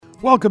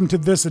Welcome to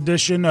this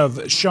edition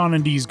of Sean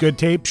and D's Good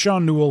Tape.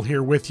 Sean Newell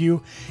here with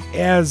you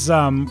as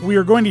we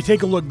are going to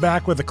take a look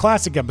back with a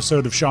classic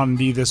episode of Sean and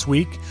D this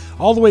week,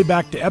 all the way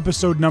back to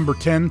episode number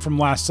 10 from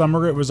last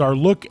summer. It was our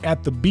look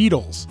at the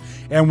Beatles,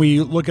 and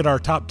we look at our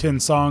top 10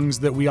 songs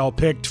that we all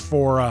picked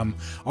for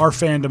our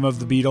fandom of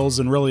the Beatles,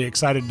 and really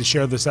excited to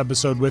share this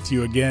episode with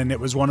you again. It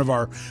was one of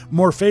our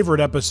more favorite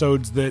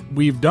episodes that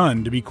we've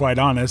done, to be quite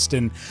honest,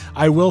 and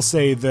I will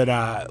say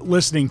that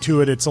listening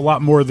to it, it's a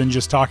lot more than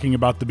just talking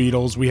about the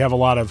Beatles. We have a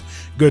lot of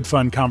good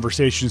fun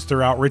conversations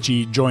throughout.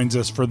 Richie joins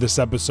us for this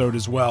episode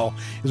as well.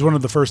 It's one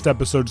of the first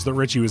episodes that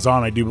Richie was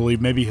on, I do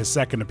believe, maybe his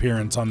second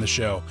appearance on the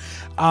show.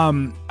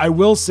 I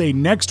will say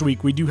next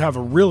week we do have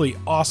a really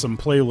awesome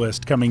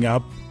playlist coming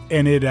up,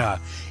 and it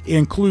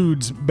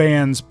includes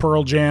bands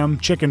Pearl Jam,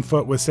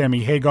 Chickenfoot with Sammy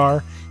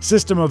Hagar,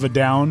 System of a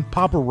Down,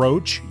 Papa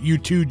Roach.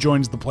 U2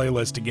 joins the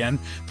playlist again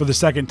for the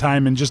second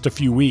time in just a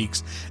few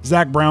weeks.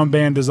 Zac Brown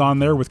Band is on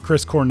there with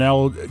Chris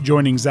Cornell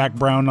joining Zac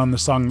Brown on the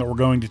song that we're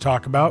going to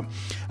talk about.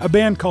 A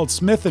band called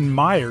Smith &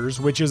 Myers,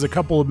 which is a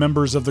couple of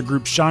members of the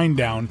group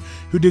Shinedown,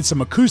 who did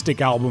some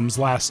acoustic albums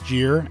last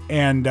year,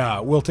 and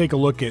we'll take a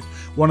look at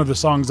one of the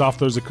songs off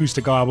those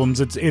acoustic albums.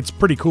 It's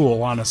pretty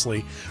cool,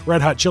 honestly.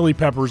 Red Hot Chili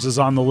Peppers is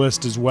on the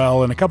list as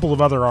well, and a couple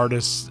of other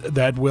artists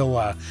that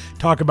we'll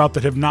talk about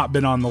that have not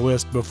been on the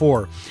list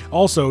before.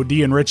 Also,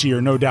 Dee and Richie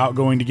are no doubt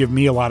going to give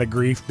me a lot of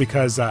grief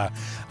because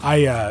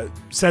I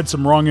said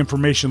some wrong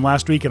information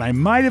last week, and I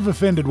might have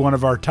offended one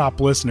of our top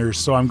listeners,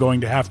 so I'm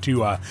going to have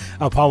to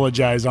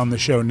apologize on the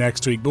show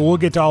next week. But we'll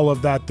get to all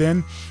of that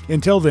then.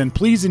 Until then,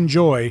 please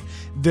enjoy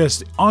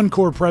this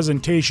encore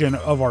presentation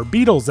of our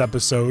Beatles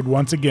episode,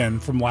 once again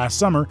from last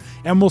summer,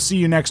 and we'll see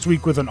you next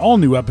week with an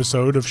all-new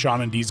episode of Sean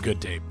and D's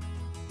Good Tape.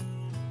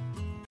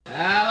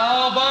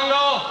 Hello,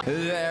 Bungo!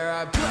 There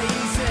are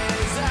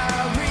places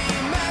I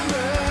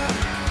remember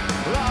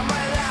all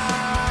my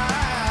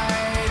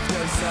life.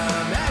 There's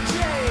some that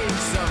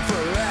change, some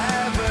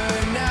forever,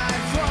 not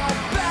for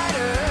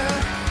better.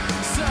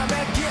 Some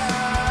have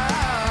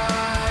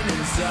gone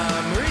and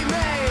some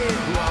remain.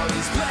 All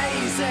these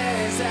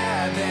places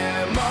have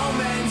their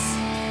moments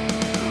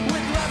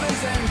with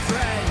lovers and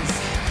friends.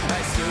 I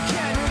still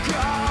can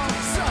recall.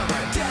 Some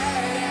are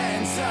dead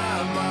and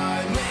some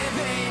are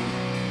living.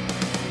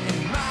 In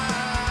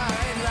my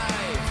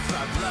life,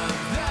 I've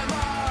loved them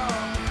all.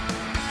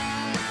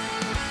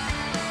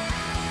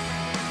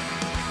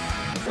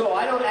 So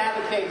I don't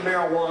advocate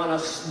marijuana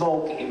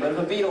smoking, but if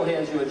a Beatle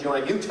hands you a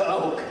joint, you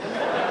toke.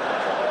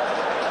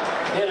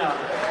 You know,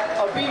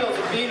 a Beatle's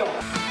a Beatle.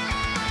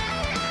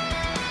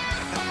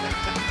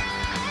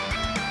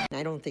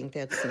 I don't think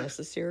that's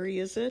necessary,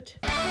 is it?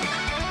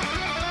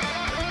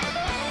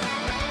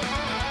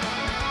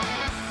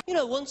 You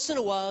know, once in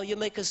a while you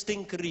make a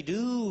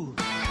stinkery-doo.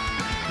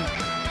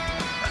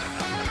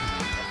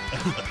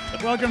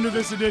 Welcome to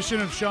this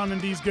edition of Sean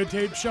and D's Good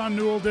Tape. Sean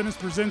Newell, Dennis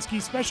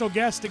Brzezinski, special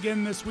guest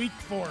again this week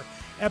for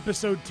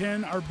episode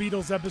 10, our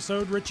Beatles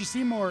episode. Richie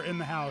Seymour in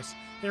the house.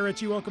 Hey,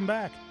 Richie, welcome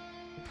back.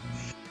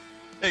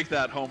 Take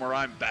that, Homer.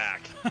 I'm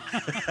back.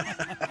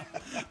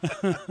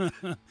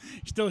 You're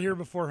still here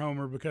before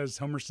Homer because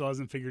Homer still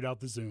hasn't figured out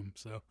the Zoom.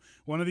 So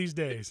one of these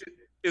days.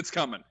 It's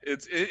coming.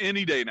 It's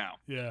any day now.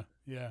 Yeah.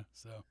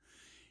 So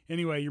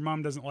anyway, your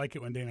mom doesn't like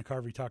it when Dana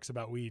Carvey talks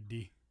about weed,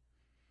 D.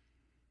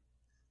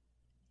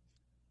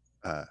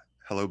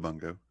 Hello,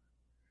 Bungo.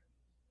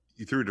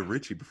 You threw it to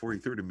Richie before you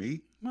threw it to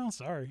me? Well,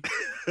 sorry.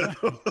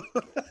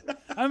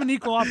 I'm an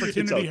equal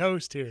opportunity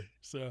host here,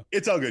 so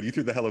it's all good. You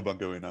threw the Hello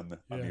Bungo in on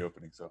the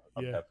opening, so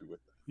I'm happy with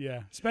it.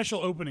 Yeah,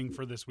 special opening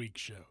for this week's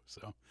show.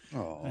 So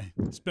I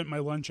spent my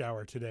lunch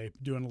hour today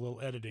doing a little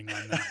editing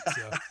on that.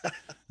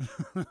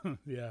 So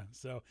yeah.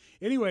 So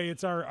anyway,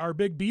 it's our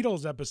big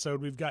Beatles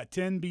episode. We've got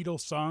 10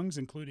 Beatles songs,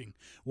 including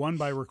one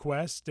by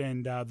request,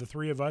 and the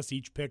three of us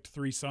each picked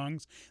 3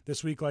 songs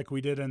this week, like we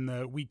did in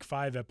the week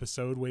 5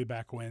 episode way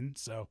back when.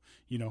 So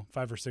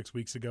 5 or 6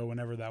 weeks ago,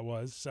 whenever that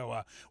was.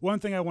 So one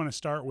thing I want to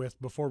start with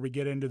before we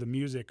get into the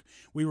music,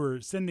 we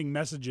were sending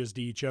messages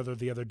to each other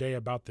the other day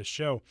about the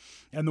show,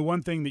 and the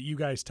one thing that you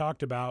guys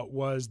talked about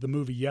was the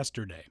movie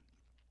Yesterday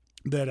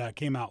that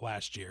came out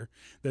last year.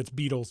 That's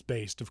Beatles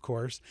based, of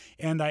course.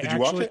 And I Did you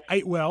watch it?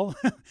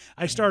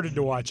 I started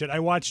to watch it. I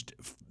watched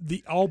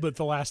all but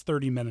the last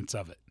 30 minutes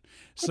of it.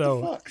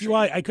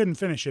 I couldn't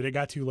finish it. It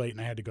got too late and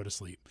I had to go to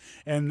sleep.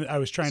 And I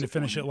was trying to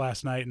finish it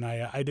last night and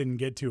I didn't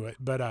get to it.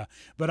 But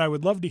I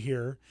would love to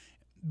hear,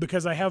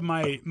 because I have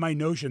my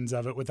notions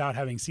of it without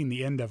having seen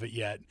the end of it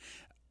yet.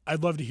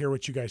 I'd love to hear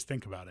what you guys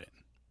think about it.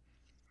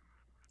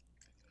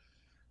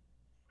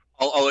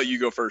 I'll let you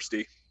go first,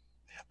 D.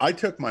 I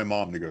took my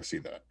mom to go see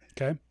that.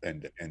 Okay.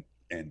 And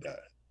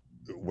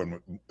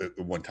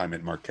one time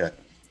at Marquette,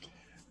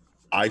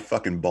 I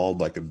fucking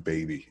bawled like a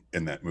baby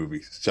in that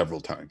movie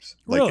several times.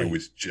 Like Really? It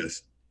was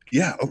just,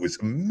 it was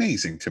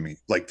amazing to me.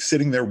 Like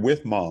sitting there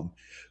with mom,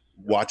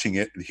 watching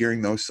it and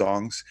hearing those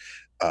songs,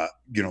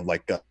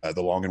 like The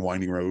Long and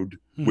Winding Road,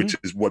 which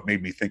is what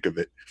made me think of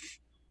it.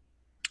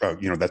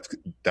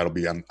 That'll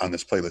be on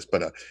this playlist,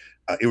 but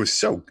it was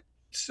so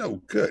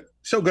so good,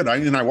 so good.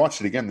 I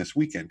watched it again this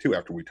weekend too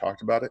after we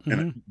talked about it,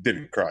 and I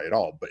didn't cry at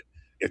all. But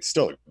it's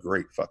still a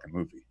great fucking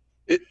movie.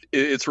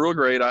 It's real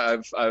great.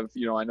 I've I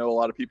know a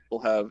lot of people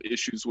have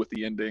issues with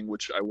the ending,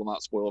 which I will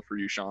not spoil for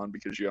you, Sean,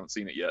 because you haven't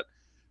seen it yet.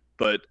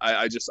 But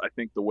I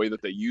think the way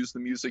that they use the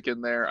music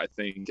in there, I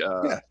think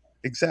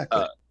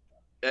Exactly.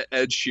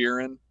 Ed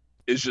Sheeran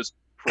is just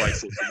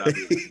priceless in that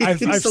movie.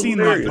 I've seen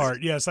that hilarious.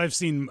 part. Yes, I've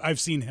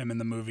seen him in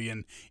the movie,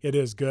 and it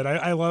is good.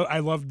 I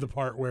loved the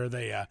part where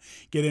they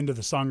get into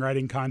the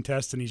songwriting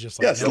contest, and he's just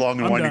like, Yes, "Nope, Long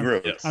and I'm Winding done.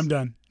 Road. Yes. I'm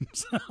done."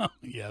 So,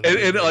 yeah,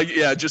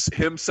 and just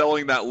him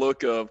selling that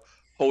look of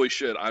holy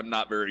shit, I'm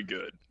not very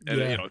good, and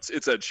Yeah.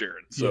 it's Ed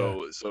Sheeran,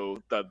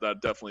 so that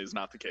definitely is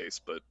not the case.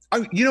 But I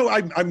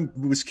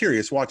was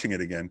curious watching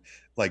it again,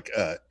 like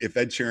if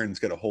Ed Sheeran's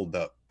going to hold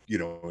up,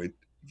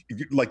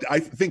 like I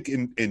think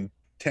in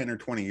 10 or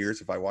 20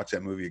 years, if I watch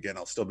that movie again,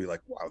 I'll still be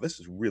like, wow, this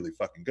is really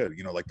fucking good.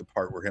 Like the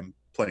part where him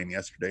playing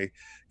Yesterday,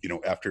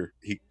 after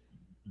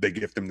they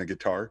gift him the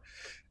guitar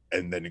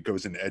and then it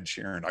goes into Ed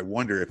Sheeran. I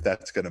wonder if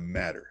that's going to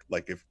matter.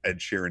 Like if Ed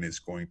Sheeran is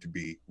going to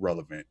be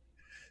relevant,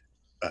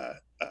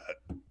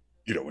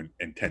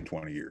 in 10,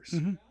 20 years.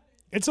 Mhm.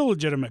 It's a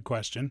legitimate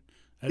question.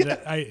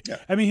 Yeah.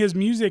 I mean, his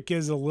music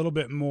is a little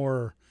bit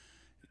more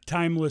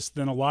timeless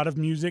than a lot of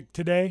music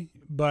today,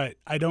 but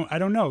I don't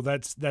know.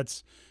 That's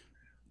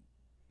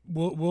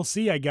we'll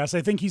see, I guess.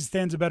 I think he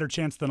stands a better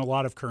chance than a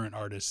lot of current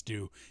artists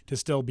do to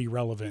still be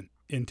relevant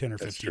in 10 or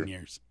That's 15 true.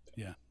 years.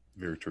 Yeah.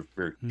 Very true.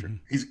 Very true.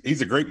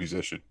 He's a great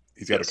musician.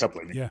 He's got a couple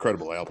of Yeah.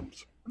 incredible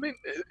albums. I mean,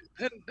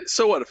 and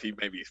so what if he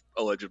maybe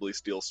allegedly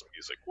steals some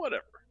music?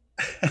 Whatever.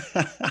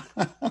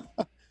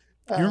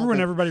 You remember when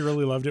everybody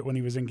really loved it when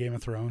he was in Game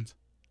of Thrones?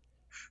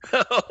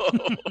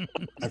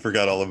 I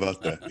forgot all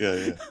about that.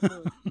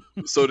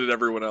 Yeah. So did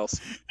everyone else.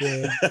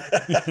 Yeah.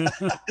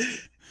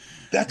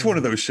 That's one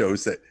of those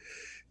shows that,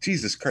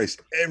 Jesus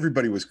Christ,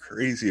 everybody was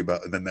crazy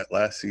about, and then that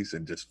last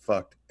season just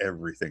fucked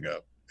everything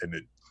up, and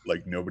it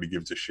like nobody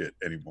gives a shit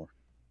anymore.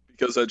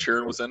 Because Ed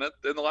Sheeran was in it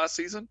in the last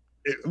season?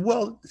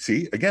 Well,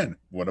 see, again,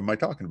 what am I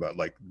talking about?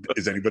 Like,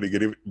 is anybody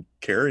going to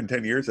care in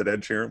 10 years that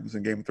Ed Sheeran was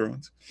in Game of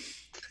Thrones?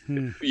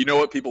 You know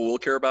what people will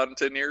care about in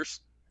 10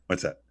 years?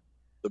 What's that?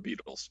 The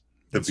Beatles.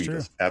 The That's Beatles.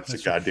 true.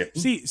 Absolutely. Goddamn.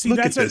 See, Look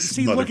that's at this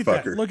look at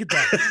that. motherfucker. Look at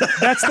that.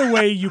 That's the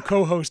way you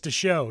co-host a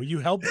show. You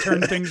help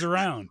turn things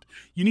around.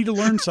 You need to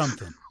learn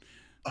something.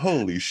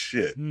 Holy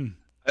shit.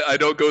 I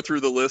don't go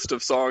through the list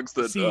of songs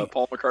that See-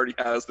 Paul McCartney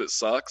has that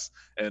sucks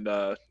and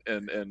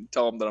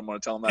tell him that I'm going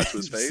to tell him that to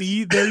his face.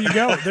 See, there you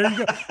go.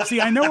 See,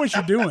 I know what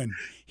you're doing.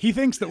 He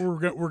thinks that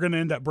we're going to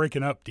end up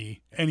breaking up, D,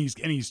 and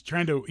he's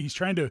trying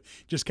to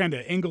just kind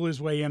of angle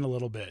his way in a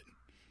little bit.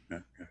 Yeah,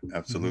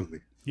 absolutely.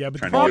 Yeah, but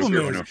Trying the to always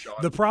problem go is, no.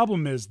 the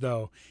problem is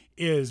though,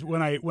 is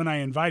when I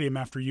invite him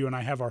after you and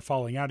I have our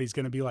falling out, he's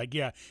going to be like,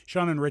 yeah,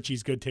 Sean and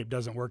Richie's good tape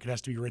doesn't work. It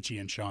has to be Richie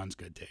and Sean's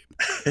good tape.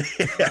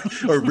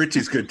 Or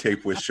Richie's good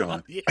tape with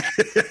Sean.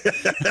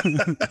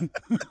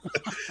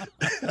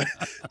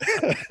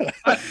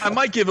 I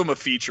might give him a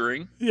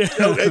featuring. Yeah.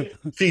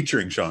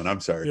 Featuring Sean. I'm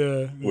sorry.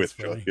 Yeah, With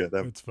that's funny. Sean. Yeah,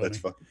 That's funny. that's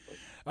fucking funny.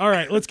 All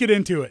right, let's get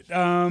into it.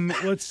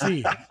 Let's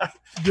see.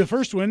 The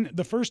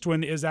first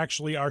one is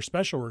actually our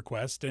special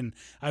request, and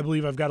I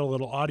believe I've got a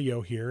little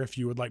audio here if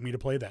you would like me to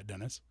play that,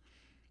 Dennis.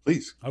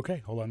 Please. Okay,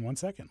 hold on one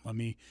second. Let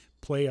me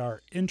play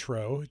our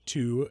intro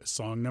to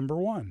song number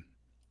 1.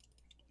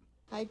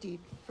 Hi, Dee.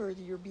 For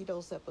your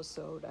Beatles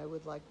episode, I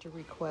would like to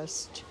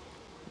request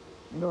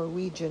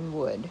Norwegian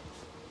Wood.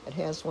 It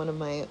has one of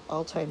my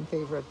all-time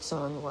favorite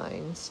song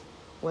lines.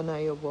 When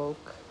I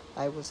awoke,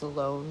 I was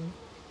alone.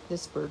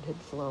 This bird had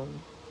flown.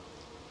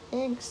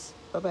 Thanks.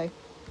 Bye-bye.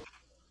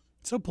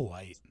 So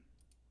polite.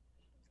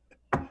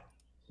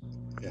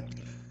 Yeah.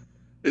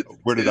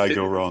 Where did I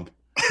go wrong?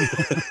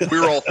 We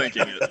were all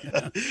thinking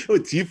it. Oh,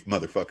 it's you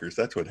motherfuckers.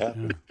 That's what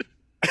happened.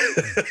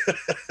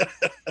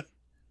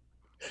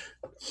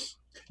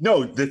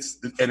 No,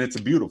 it's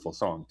a beautiful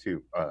song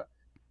too.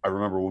 I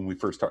remember when we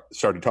first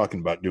started talking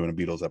about doing a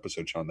Beatles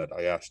episode, Sean, that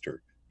I asked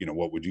her,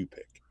 what would you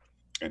pick?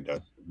 And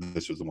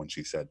this was the one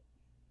she said.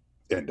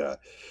 And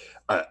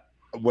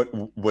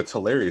what's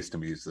hilarious to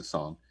me is the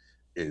song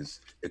is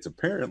it's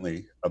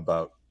apparently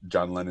about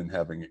John Lennon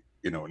having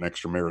an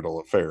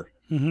extramarital affair.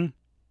 Mm-hmm.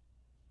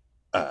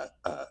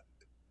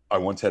 I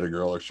once had a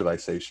girl, or should I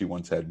say she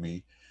once had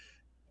me.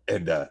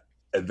 And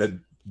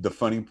then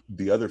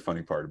the other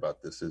funny part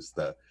about this is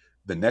the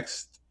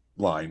next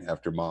line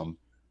after Mom,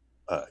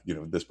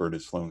 this bird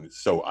has flown.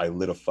 So I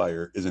lit a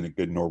fire. Isn't it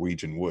good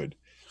Norwegian wood?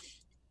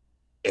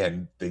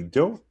 And they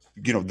don't,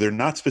 they're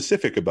not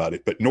specific about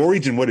it, but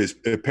Norwegian wood is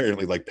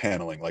apparently like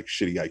paneling, like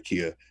shitty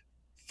IKEA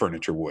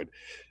furniture wood.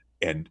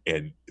 And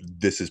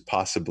this is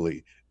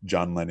possibly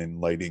John Lennon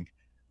lighting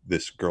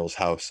this girl's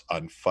house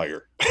on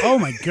fire. Oh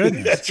my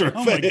goodness. That's Oh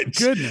my revenge.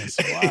 goodness.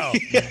 Wow.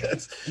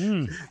 Yes.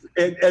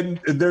 And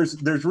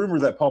there's rumor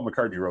that Paul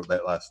McCartney wrote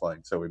that last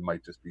line, so it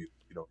might just be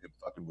him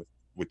fucking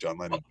with John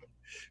Lennon.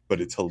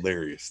 But it's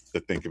hilarious to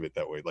think of it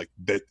that way. Like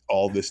that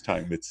all this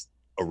time it's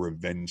a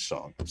revenge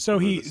song. So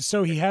he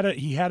had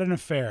an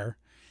affair,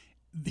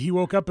 he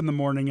woke up in the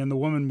morning and the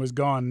woman was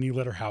gone and he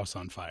lit her house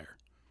on fire.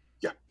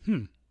 Yeah.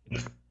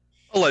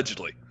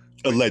 Allegedly.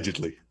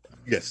 Allegedly.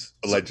 Yes,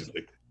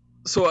 allegedly.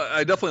 So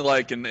I definitely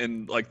like,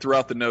 and like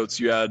throughout the notes,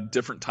 you had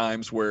different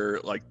times where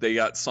like they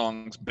got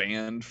songs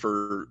banned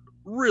for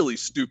really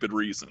stupid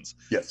reasons.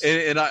 Yes.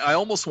 And I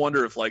almost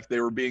wonder if like they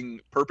were being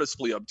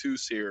purposefully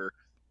obtuse here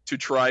to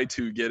try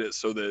to get it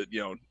so that,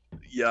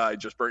 yeah, I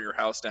just burnt your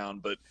house down,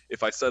 but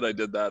if I said I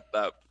did that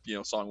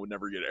song would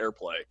never get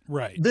airplay.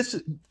 Right. This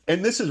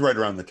is right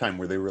around the time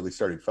where they really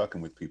started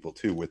fucking with people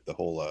too, with the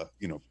whole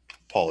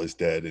Paul is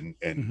dead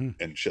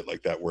and shit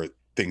like that, where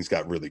things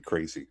got really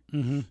crazy.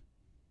 Mm-hmm.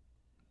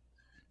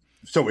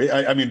 So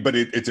I mean, but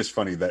it's just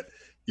funny that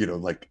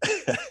like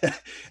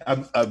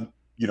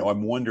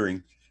I'm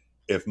wondering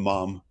if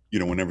Mom,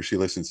 whenever she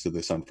listens to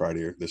this on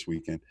Friday or this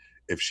weekend,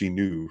 if she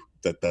knew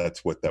that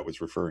that's what that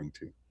was referring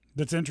to.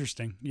 That's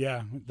interesting.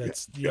 Yeah,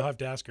 you'll have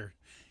to ask her.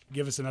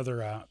 Give us another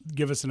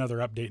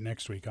update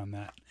next week on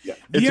that. Yeah,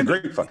 it's a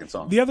great fucking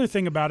song. The other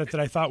thing about it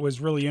that I thought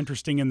was really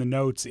interesting in the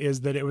notes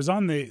is that it was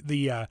on the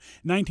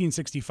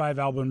 1965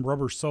 album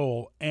Rubber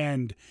Soul,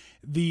 and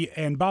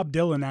Bob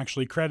Dylan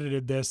actually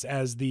credited this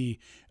as the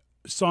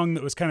song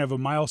that was kind of a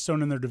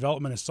milestone in their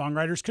development as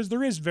songwriters, because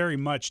there is very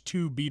much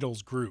two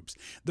Beatles groups.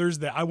 There's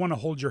the I Want to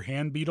Hold Your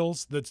Hand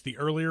Beatles, that's the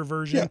earlier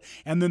version,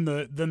 and then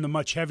the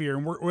much heavier,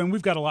 and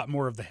we've got a lot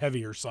more of the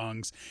heavier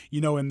songs,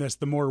 in this,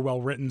 the more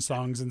well-written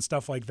songs and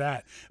stuff like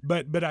that.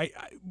 But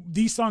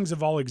these songs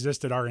have all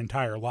existed our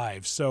entire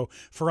lives, so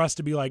for us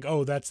to be like,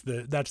 oh, that's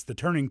the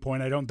turning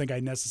point, I don't think I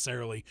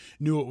necessarily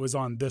knew it was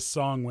on this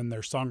song when their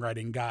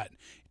songwriting got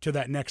to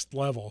that next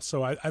level.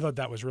 So I thought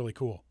that was really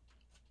cool.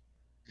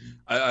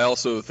 I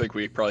also think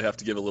we probably have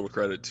to give a little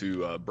credit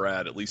to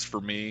Brad. At least for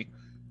me,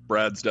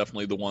 Brad's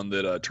definitely the one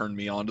that turned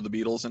me on to the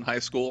Beatles in high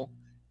school.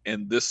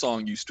 And this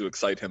song used to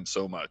excite him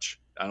so much.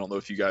 I don't know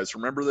if you guys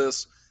remember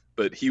this,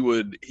 but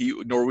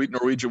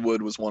Norwegian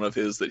Wood was one of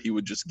his that he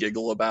would just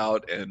giggle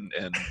about, and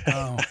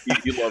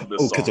he loved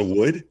this song. Oh, because of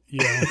wood?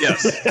 Yeah.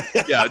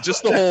 Yes. Yeah,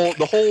 just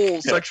the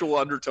whole sexual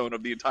undertone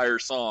of the entire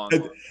song.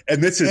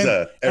 And this is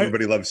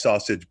Everybody Loves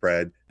Sausage,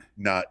 Brad,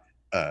 not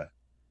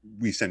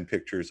we send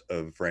pictures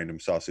of random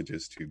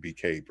sausages to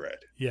BK Brad.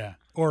 Yeah,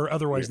 or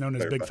otherwise known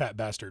as Big Fat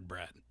Bastard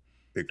Brad.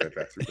 Big Fat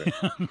Bastard Brad.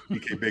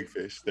 BK Big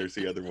Fish. There's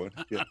the other one.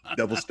 Yeah,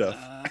 double stuff.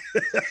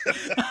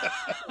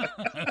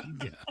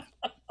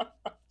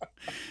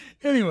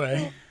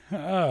 Anyway,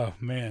 oh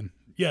man,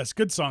 yes,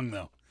 good song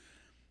though.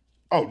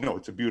 Oh no,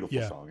 it's a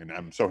beautiful song, and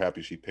I'm so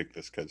happy she picked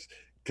this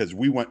because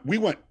we went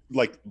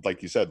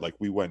like you said, like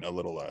we went a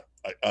little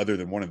other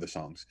than one of the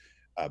songs.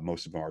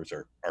 Most of ours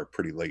are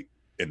pretty late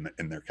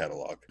in their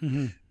catalog.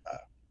 Mm-hmm.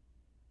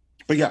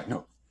 But yeah,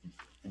 no,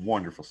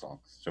 wonderful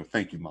songs. So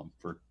thank you, Mom,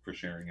 for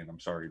sharing. And I'm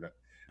sorry that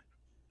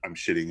I'm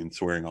shitting and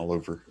swearing all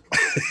over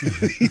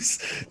these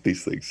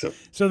things.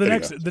 So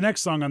the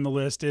next song on the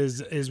list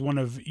is one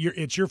of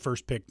it's your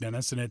first pick,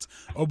 Dennis, and it's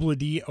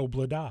Obladi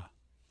Oblada.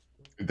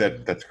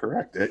 That's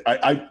correct.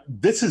 I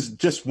this is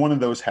just one of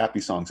those happy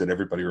songs that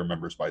everybody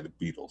remembers by the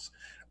Beatles.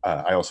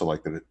 I also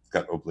like that it's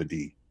got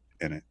Obladi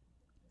in it.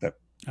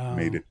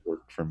 Made it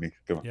work for me.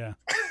 Come on. Yeah.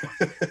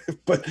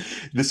 But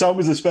the song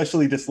was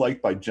especially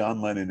disliked by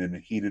John Lennon, in a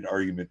heated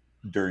argument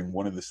during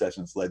one of the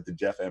sessions led to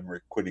Jeff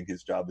Emmerich quitting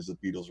his job as a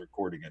Beatles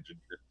recording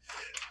engineer.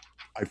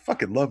 I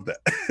fucking love that.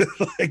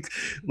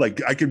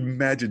 like I can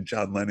imagine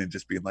John Lennon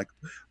just being like,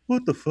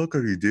 "What the fuck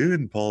are you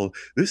doing, Paul?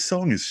 This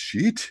song is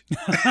shit."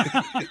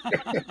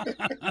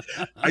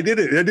 I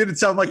didn't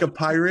sound like a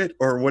pirate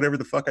or whatever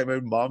the fuck I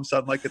made Mom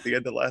sound like at the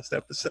end of last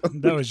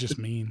episode. That was just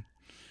mean.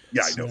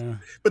 Yeah, I know.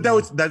 But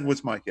that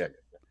was my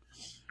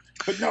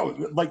But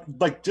no,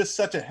 like just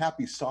such a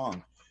happy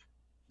song.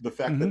 The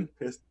fact that it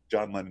pissed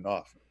John Lennon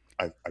off,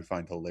 I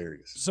find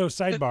hilarious. So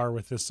sidebar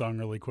with this song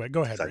really quick.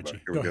 Go ahead, Sidebar.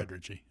 Richie. Go ahead,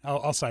 Richie.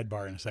 I'll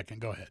sidebar in a second.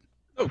 Go ahead.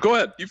 Oh, go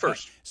ahead. You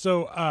first.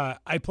 So I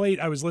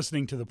was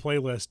listening to the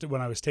playlist when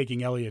I was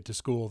taking Elliot to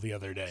school the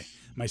other day,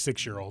 my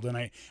 6-year-old. And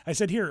I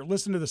said, here,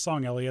 listen to the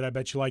song, Elliot. I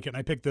bet you like it. And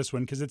I picked this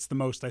one because it's the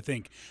most, I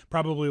think,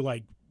 probably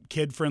like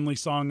kid-friendly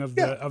song of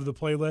the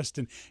playlist,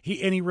 and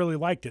he really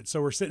liked it.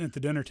 So we're sitting at the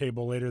dinner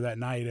table later that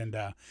night,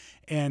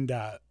 and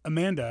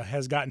Amanda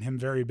has gotten him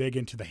very big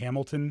into the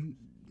Hamilton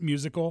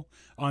musical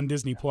on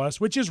Disney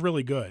Plus, which is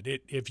really good.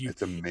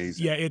 It's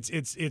amazing. Yeah,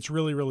 it's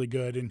really, really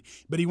good.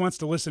 But he wants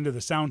to listen to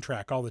the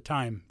soundtrack all the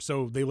time,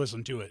 so they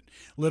listen to it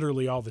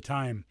literally all the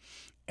time.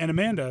 And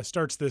Amanda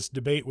starts this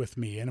debate with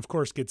me, and of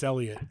course gets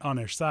Elliot on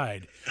her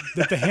side,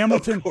 that the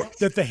Hamilton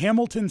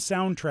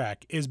soundtrack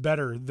is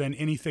better than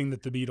anything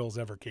that the Beatles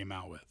ever came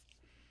out with.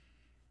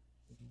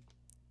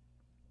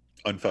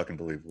 Unfucking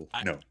believable.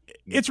 No,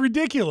 it's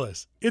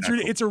ridiculous.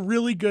 It's a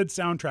really good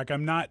soundtrack.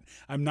 I'm not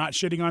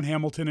shitting on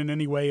Hamilton in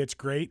any way. It's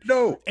great.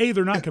 No, A,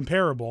 they're not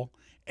comparable,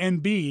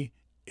 and B,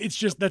 it's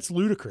just that's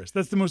ludicrous.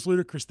 That's the most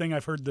ludicrous thing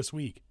I've heard this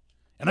week.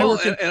 And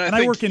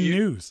I work in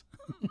news.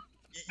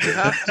 You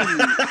have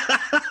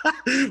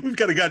to. We've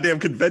got a goddamn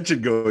convention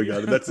going on,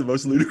 and that's the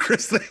most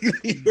ludicrous thing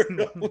you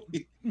heard all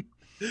week.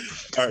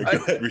 All right,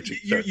 go ahead, Richard.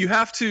 You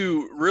have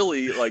to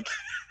really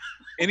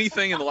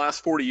anything in the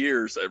last 40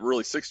 years,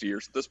 really 60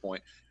 years at this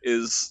point,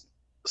 is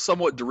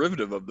somewhat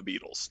derivative of the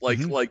Beatles.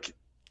 Like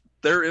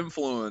their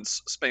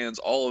influence spans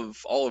all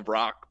of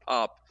rock,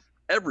 pop,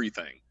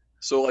 everything.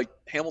 So like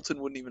Hamilton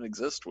wouldn't even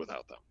exist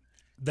without them.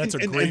 That's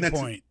a great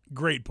point.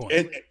 Great point.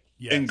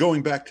 And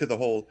going back to the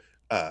whole,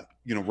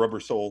 Rubber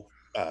Soul,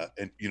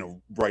 and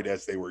right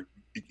as they were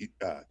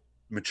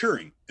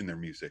maturing in their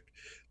music,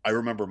 I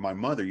remember my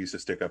mother used to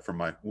stick up for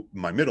my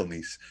middle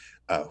niece,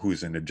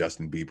 who's into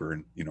Justin Bieber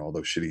and all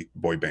those shitty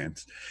boy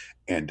bands,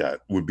 and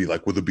would be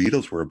like, "Well, the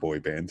Beatles were a boy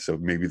band, so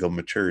maybe they'll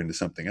mature into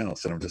something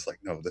else." And I'm just like,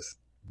 "No, this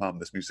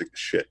music is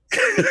shit."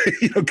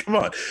 Come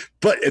on.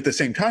 But at the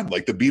same time,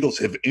 like the Beatles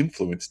have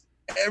influenced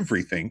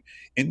everything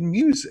in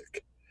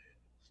music,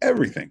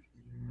 everything.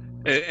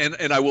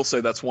 And I will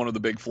say that's one of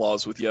the big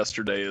flaws with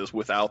Yesterday is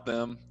without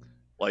them,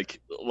 like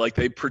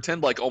they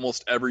pretend like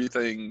almost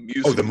everything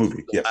music the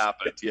movie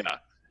happened.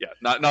 Yeah.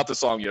 Not the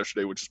song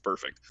Yesterday, which is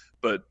perfect,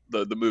 but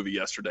the movie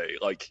Yesterday,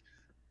 like,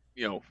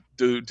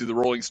 do the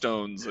Rolling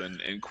Stones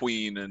and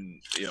Queen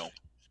and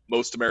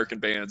most American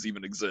bands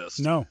even exist?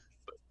 No.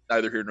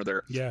 Neither here nor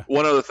there. Yeah.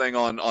 One other thing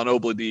on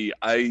Obladi,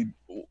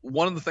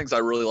 one of the things I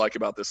really like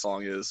about this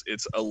song is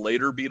it's a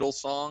later Beatles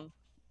song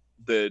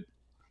that,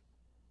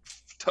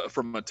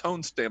 from a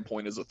tone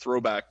standpoint, is a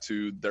throwback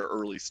to their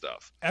early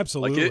stuff.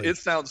 Absolutely. Like it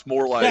sounds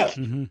more like.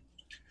 Yeah. Mm-hmm.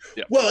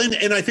 Yeah. Well,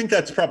 and I think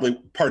that's probably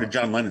part of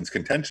John Lennon's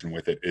contention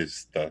with it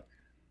is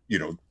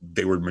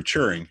they were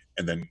maturing,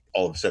 and then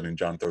all of a sudden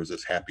John throws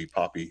this happy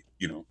poppy,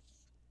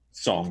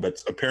 song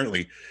that's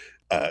apparently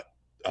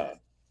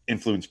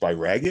influenced by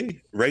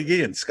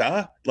reggae and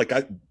ska.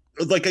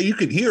 Like you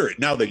can hear it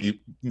now that you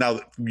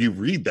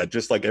read that,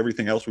 just like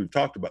everything else we've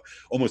talked about.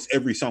 Almost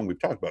every song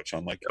we've talked about,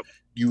 Sean, like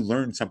you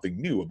learn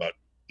something new about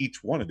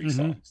each one of these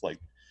songs, like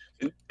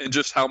and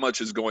just how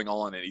much is going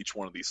on in each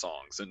one of these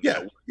songs. And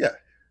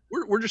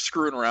we're just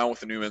screwing around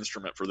with a new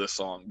instrument for this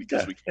song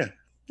because we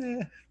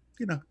can.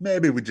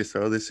 Maybe we just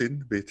throw this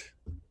in a bit.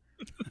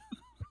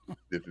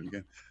 Did it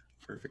again.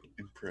 Perfect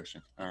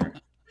impression. All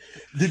right.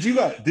 Did you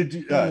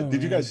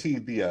guys see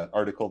the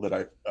article that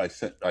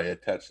I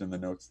attached in the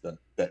notes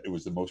that it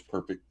was the most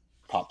perfect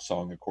pop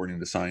song according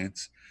to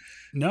science?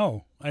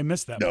 No, I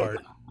missed that part.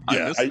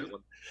 Yeah,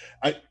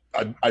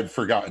 I've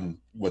forgotten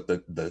what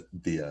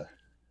the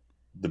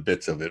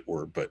bits of it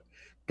were, but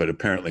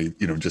apparently,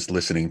 just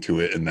listening to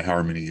it and the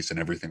harmonies and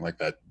everything like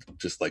that,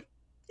 just like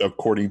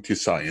according to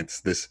science,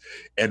 this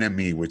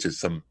NME, which is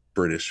some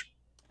British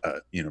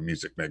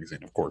music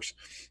magazine, of course,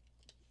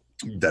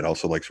 that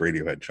also likes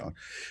Radiohead, Sean,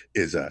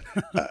 is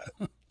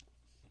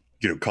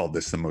called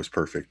this the most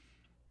perfect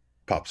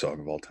pop song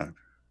of all time.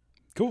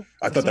 Cool.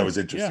 I thought that was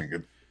interesting. Yeah.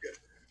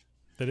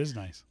 That is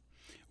nice.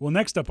 Well,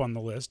 next up on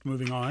the list,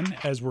 moving on,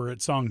 as we're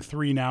at song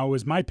 3 now,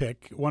 is my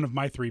pick, one of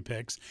my 3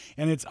 picks,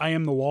 and it's I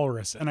Am the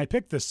Walrus. And I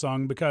picked this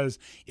song because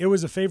it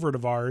was a favorite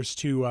of ours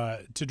to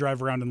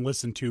drive around and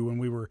listen to when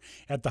we were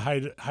at the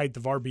height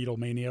of our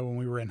Beatlemania when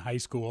we were in high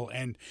school.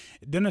 And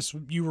Dennis,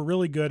 you were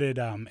really good at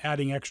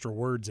adding extra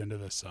words into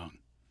this song.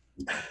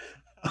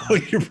 Oh,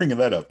 you're bringing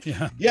that up.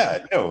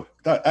 Yeah. No,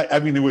 I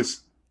mean,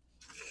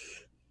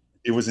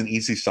 it was an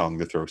easy song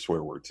to throw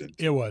swear words in.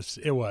 It was,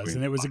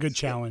 and it was a good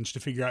challenge to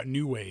figure out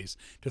new ways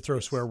to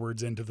throw swear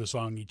words into the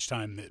song each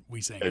time that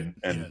we sang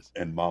it.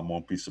 And Mom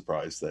won't be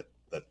surprised that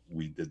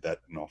we did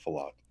that an awful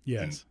lot.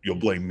 Yes. And you'll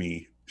blame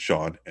me,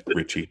 Sean, and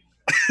Richie.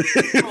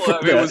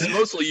 Well, it was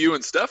mostly you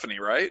and Stephanie,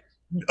 right?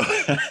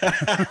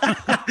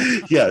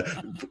 Yeah.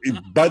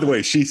 By the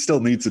way, she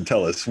still needs to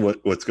tell us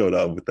what's going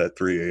on with that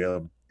 3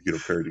 a.m.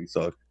 Parody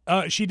song.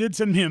 She did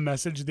send me a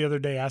message the other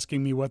day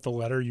asking me what the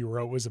letter you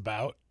wrote was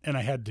about, and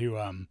I had to.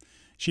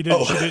 She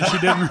didn't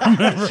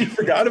remember. She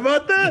forgot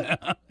about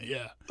that.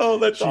 Yeah. Oh,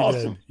 that's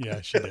awesome. Did.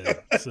 Yeah, she did.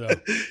 So.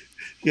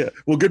 Yeah.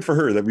 Well, good for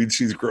her. That means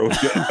she's growing.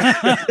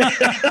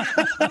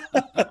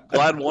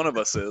 Glad one of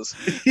us is.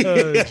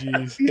 Oh,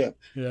 geez.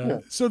 Yeah.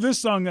 So this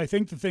song, I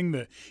think the thing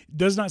that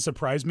does not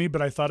surprise me,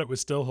 but I thought it was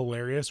still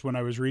hilarious when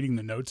I was reading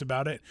the notes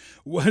about it,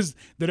 was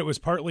that it was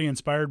partly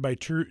inspired by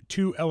two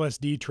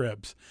LSD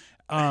trips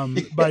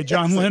by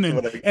John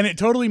Lennon. And it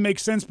totally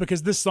makes sense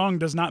because this song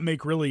does not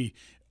make really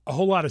a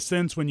whole lot of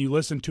sense when you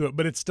listen to it,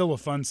 but it's still a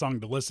fun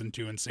song to listen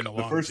to and sing along.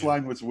 The first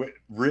line was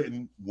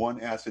written on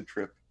one acid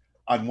trip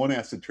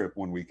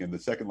one weekend. The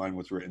second line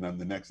was written on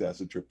the next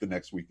acid trip the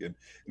next weekend,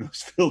 and it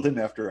was filled in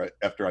after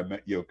I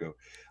met Yoko.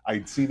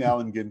 I'd seen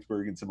Allen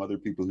Ginsberg and some other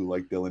people who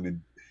liked Dylan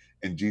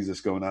and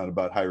Jesus going on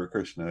about Hare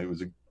Krishna. It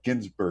was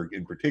Ginsberg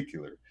in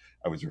particular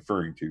I was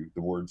referring to.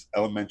 The words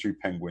elementary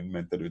penguin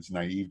meant that it's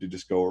naive to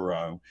just go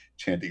around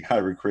chanting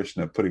Hare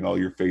Krishna, putting all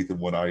your faith in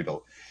one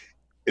idol.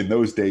 In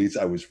those days,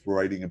 I was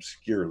writing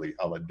obscurely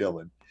a la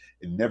Dylan.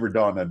 It never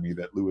dawned on me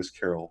that Lewis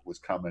Carroll was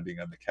commenting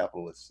on the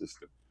capitalist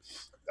system.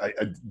 I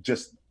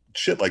just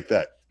shit like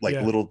that,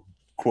 little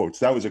quotes.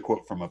 That was a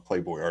quote from a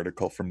Playboy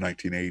article from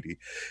 1980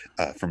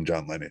 from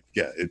John Lennon.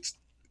 Yeah,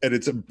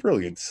 it's a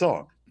brilliant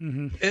song.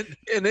 Mm-hmm.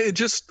 And it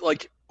just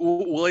like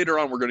later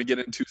on we're going to get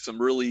into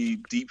some really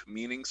deep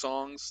meaning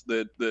songs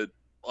that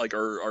like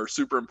are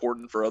super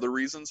important for other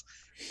reasons,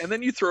 and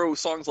then you throw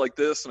songs like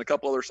this and a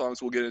couple other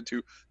songs we'll get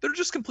into that are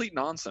just complete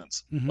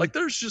nonsense. Mhm. Like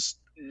there's just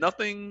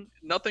nothing,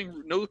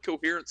 no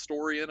coherent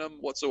story in them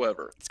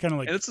whatsoever. It's kind of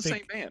like, And it's the fake,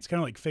 same band. It's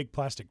kind of like fake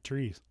plastic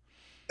trees.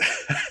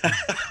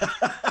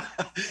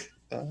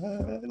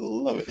 I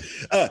love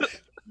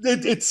it.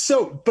 It's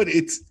so, but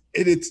it's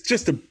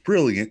just a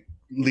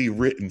brilliantly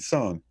written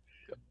song.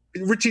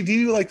 Richie, do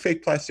you like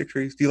Fake Plastic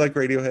Trees? Do you like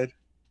Radiohead?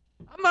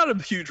 I'm not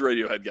a huge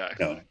Radiohead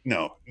guy.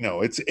 No.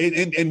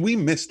 And we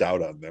missed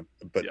out on them.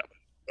 But Yeah.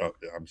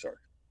 I'm sorry,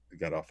 we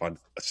got off on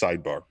a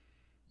sidebar.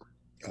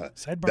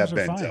 Sidebars That are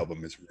band's fine.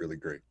 album is really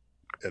great,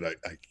 and I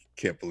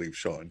can't believe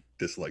Sean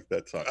disliked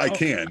that song. I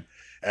can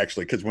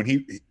actually, because when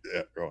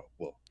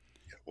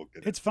we'll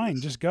get It's into fine.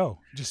 this. Just go.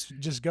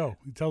 Just go.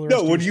 Tell the rest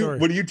No, of when your story.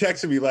 when you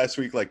texted me last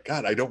week, like,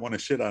 God, I don't want to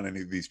shit on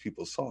any of these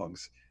people's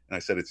songs, and I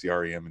said it's the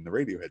REM and the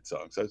Radiohead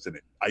songs. I was in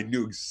it. I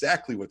knew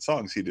exactly what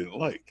songs he didn't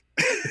like,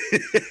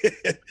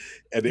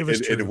 and It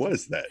was and it true.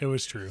 was that. It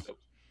was true.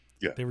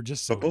 Yeah. They were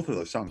just so. But both of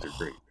those songs are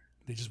great.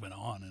 They just went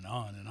on and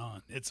on and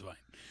on. It's fine.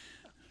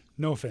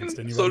 No offense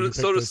to anybody. So who does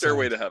picked those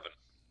Stairway songs. to Heaven.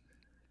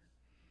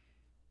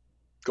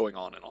 Going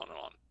on and on and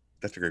on.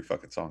 That's a great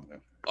fucking song,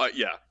 though.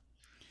 Yeah,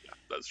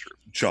 that's true.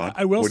 Sean,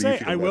 I will what do you say,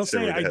 think I about will say,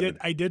 Stairway to Heaven?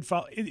 I did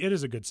follow. It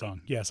is a good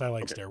song. Yes, I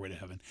like Okay. Stairway to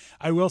Heaven.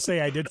 I will say,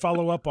 I did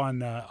follow up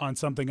on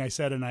something I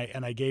said, and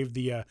I gave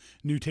the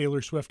new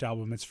Taylor Swift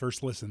album its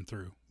first listen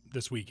through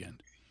this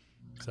weekend.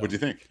 So What'd you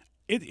think?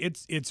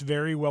 it's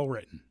very well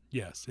written.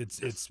 Yes,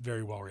 it's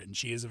very well written.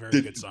 She is a very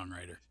Did- good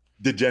songwriter.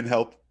 Did Jen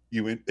help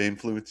you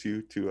influence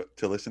you to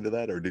listen to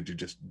that, or did you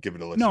just give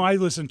it a listen? No, I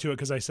listened to it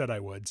because I said I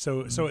would.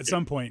 So at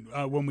some point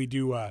when we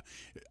do a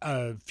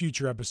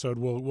future episode,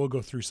 we'll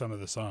go through some of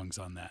the songs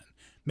on that.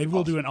 Maybe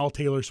we'll do an all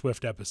Taylor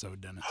Swift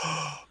episode, Dennis.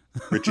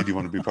 Richie, do you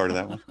want to be part of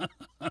that one?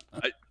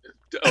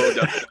 Oh,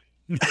 definitely.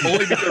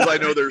 Only because I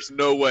know there's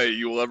no way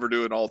you will ever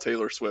do an all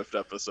Taylor Swift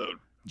episode.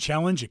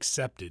 Challenge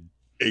accepted.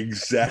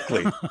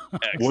 Exactly.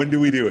 When do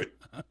we do it?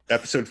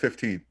 Episode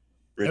 15.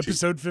 Richie,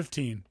 Episode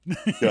 15.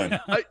 done.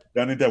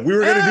 Done and done. We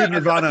were going to do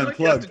Nirvana I feel like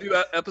you have Unplugged. to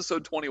do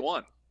episode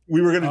 21.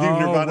 We were going to do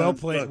Nirvana well Unplugged.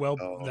 played. Well,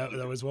 Oh, that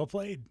was well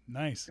played.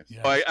 Nice.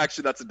 Yeah. Oh,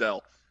 actually, that's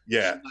Adele.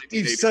 yeah.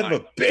 You son of a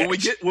 1989.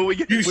 bitch. When we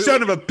get, You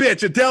son of a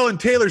bitch. Adele and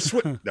Taylor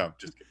Swift. No, I'm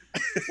just kidding.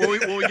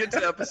 when we get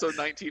to episode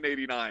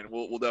 1989,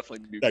 we'll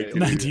definitely do Taylor.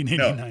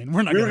 1989.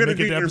 We're not We were going to gonna make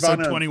it do to episode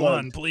Nirvana 21,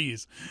 Unplugged.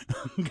 please.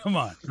 Come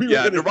on. We were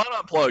Yeah, gonna- Nirvana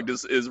Unplugged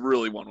is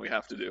really one we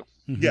have to do.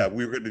 Yeah,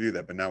 we were going to do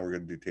that, but now we're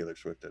going to do Taylor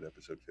Swift at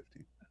episode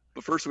 15.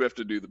 But first, we have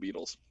to do the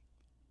Beatles.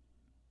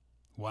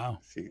 Wow.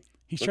 See,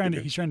 He's Look trying at to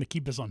him. he's trying to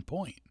keep us on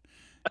point.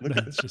 Look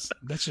at That's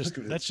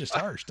Look at just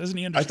harsh. Doesn't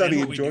he I understand? thought he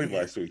what we do enjoyed here?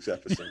 last week's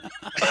episode.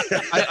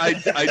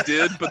 I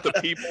did, but the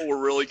people were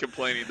really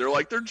complaining. They're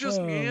like, they're just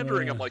Oh,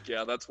 meandering. man. I'm like,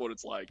 yeah, that's what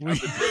it's like. We-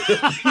 I've been doing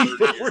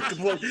this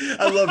for 30 years.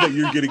 I love that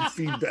you're getting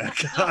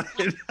feedback on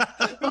it.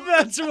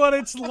 That's what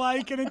it's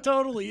like, and it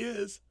totally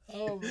is.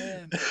 Oh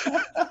man.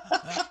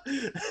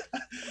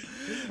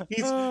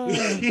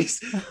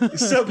 he's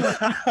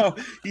somehow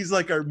he's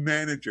like our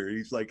manager.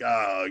 He's like,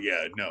 oh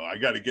yeah, no, I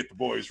got to get the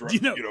boys right. You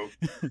know-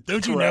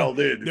 Don't you know? corralled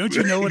in. Don't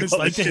you know what it's All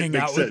like this to shit hang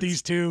makes out with sense.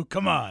 these two?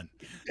 Come on.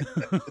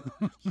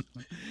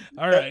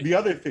 All right. The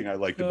other thing I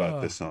liked about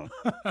Oh. this song,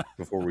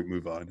 before we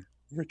move on,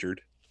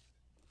 Richard,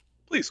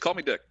 Please call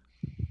me Dick.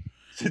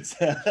 it's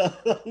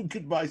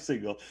Goodbye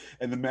single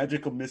and the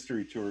Magical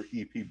Mystery Tour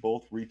EP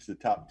both reached the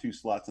top 2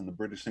 slots on the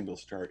British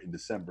singles chart in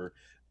December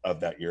of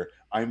that year.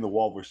 I Am the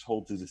Walrus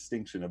holds the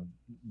distinction of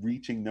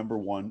reaching number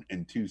 1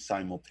 and 2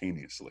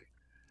 simultaneously.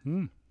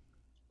 Hmm.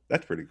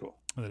 That's pretty cool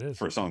It is.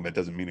 for a song that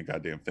doesn't mean a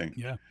goddamn thing.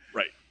 Yeah.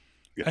 Right.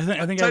 Yeah. I think I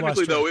lost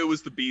Technically, track. though, it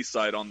was the B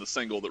side on the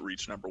single that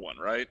reached number 1,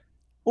 right?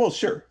 Well,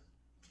 sure.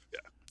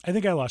 I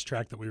think I lost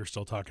track that we were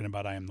still talking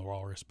about I Am the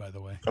Walrus, by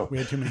the way. Oh. We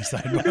had too many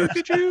sidebars.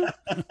 Did you?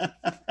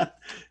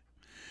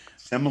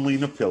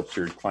 Semolina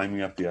Pilchard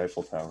climbing up the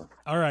Eiffel Tower.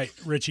 All right,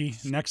 Richie,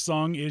 next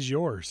song is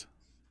yours.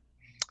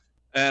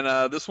 And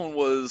this one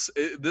was.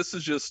 This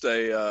is just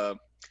a,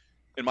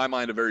 in my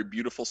mind, a very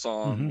beautiful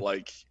song. Mhm.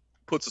 Like,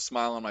 puts a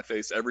smile on my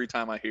face every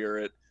time I hear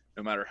it.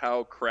 No matter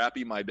how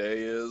crappy my day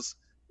is,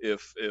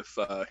 if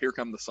Here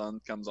Come the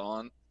Sun comes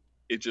on,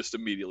 it just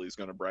immediately is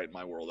going to brighten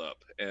my world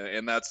up.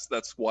 And that's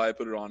why I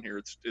put it on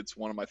here. It's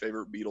one of my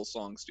favorite Beatles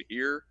songs to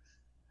hear.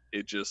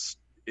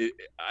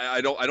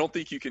 I don't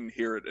think you can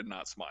hear it and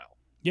not smile.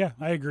 Yeah,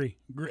 I agree.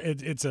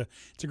 It's a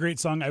great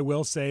song. I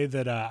will say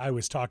that I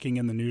was talking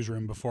in the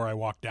newsroom before I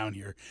walked down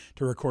here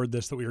to record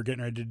this, that we were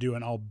getting ready to do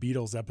an all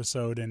Beatles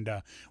episode, and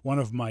one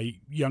of my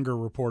younger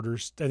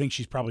reporters, I think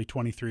she's probably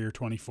 23 or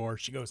 24,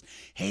 she goes,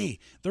 "Hey,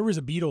 there was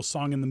a Beatles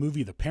song in the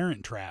movie The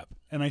Parent Trap."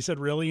 And I said,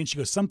 "Really?" And she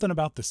goes, "Something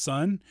about the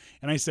sun."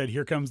 And I said,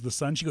 "Here Comes the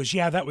Sun." She goes,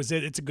 "Yeah, that was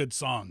it. It's a good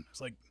song."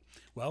 It's like,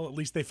 well, at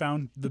least they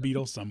found the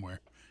Beatles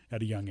somewhere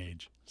at a young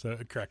age. So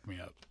it cracked me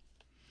up.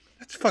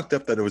 That's fucked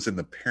up that it was in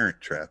the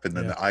Parent Trap, and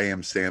then Yeah. the I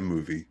Am Sam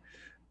movie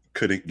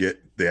couldn't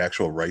get the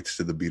actual rights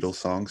to the Beatles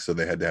songs, so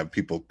they had to have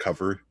people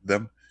cover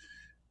them.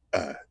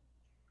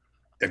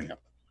 Anyhow,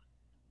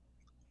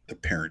 The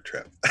Parent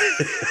Trap.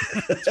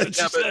 That's what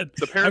she Yeah, said. but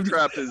The Parent I've-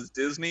 Trap is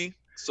Disney,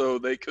 so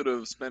they could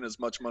have spent as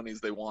much money as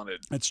they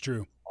wanted That's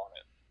true. on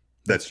it.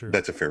 That's true.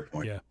 That's a fair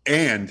point. Yeah.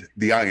 And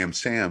the I Am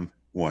Sam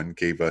one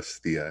gave us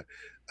the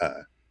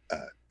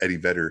Eddie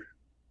Vedder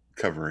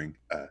covering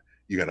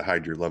 "You Got to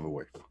Hide Your Love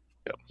Away."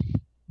 Yep.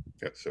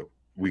 Yeah. So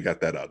we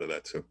got that out of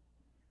that. So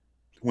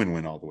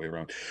win-win all the way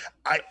around.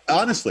 I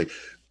honestly,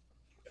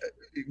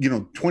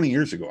 20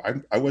 years ago,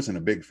 I wasn't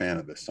a big fan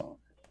of this song.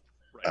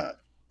 Right.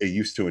 It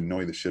used to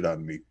annoy the shit out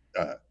of me,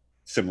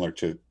 similar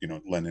to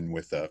Lennon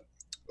with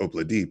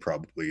Obla D.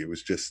 Probably it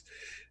was just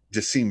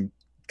seemed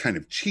kind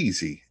of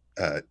cheesy,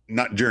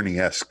 not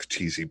Journey-esque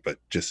cheesy, but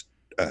just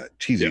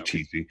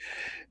cheesy.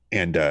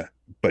 And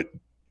but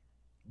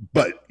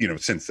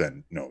since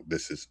then, no,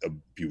 this is a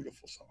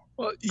beautiful song.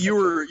 Well, you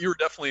were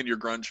definitely in your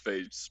grunge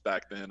phase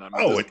back then. I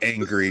mean, And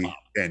angry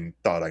and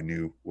thought I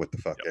knew what the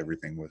fuck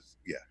everything was.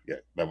 Yeah,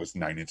 that was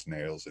Nine Inch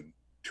Nails and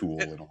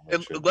Tool and all that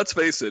And shit. let's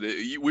face it,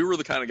 we were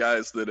the kind of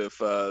guys that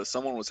if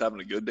someone was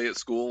having a good day at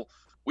school,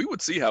 we would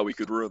see how we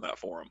could ruin that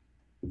for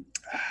them.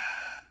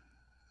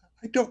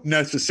 I don't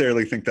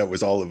necessarily think that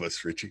was all of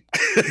us, Richie.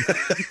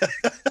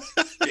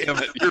 Damn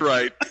it, you're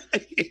right.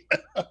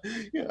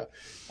 Yeah.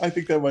 I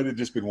think that might have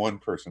just been one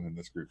person in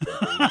this group.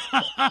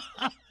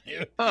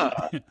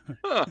 Huh.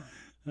 Huh.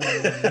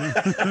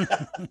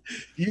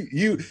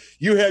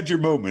 You had your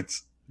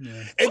moments.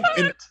 Yeah.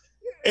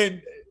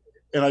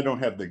 And I don't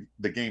have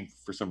the game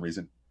for some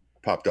reason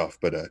popped off,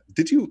 but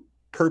did you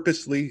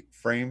purposely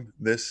frame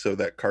this so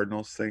that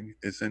Cardinals thing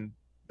is in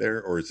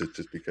there, or is it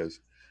just because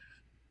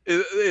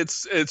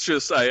It's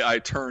just I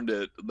turned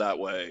it that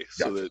way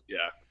so Gotcha.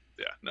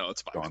 that no,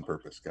 it's fine. on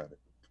purpose? Got it.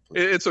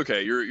 It's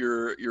okay.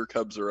 Your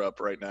Cubs are up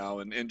right now,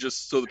 and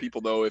just so that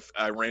people know, if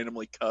I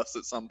randomly cuss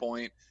at some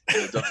point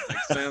and it doesn't make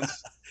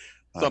sense,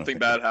 I don't something think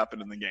bad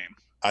happened in the game.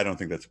 I don't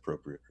think that's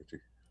appropriate,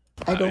 Richie.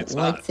 I don't it's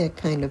like not. that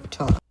kind of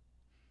talk.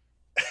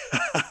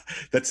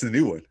 That's the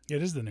new one.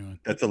 It is the new one.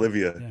 That's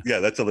Olivia. Yeah. Yeah,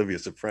 that's Olivia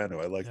Soprano.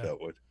 I like Yeah.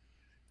 that one.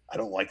 I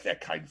don't like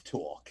that kind of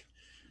talk.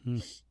 Hmm.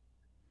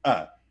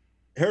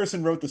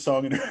 Harrison wrote the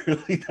song in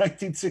early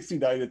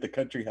 1969 at the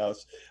country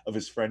house of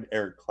his friend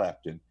Eric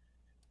Clapton,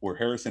 where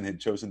Harrison had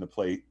chosen to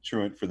play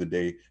truant for the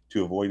day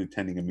to avoid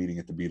attending a meeting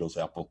at the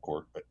Beatles' Apple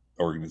Corps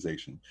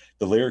organization.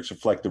 The lyrics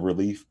reflect the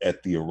relief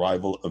at the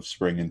arrival of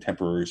spring and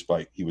temporary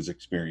respite he was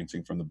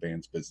experiencing from the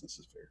band's business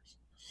affairs.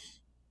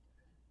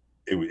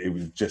 It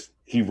was just,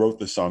 he wrote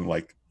the song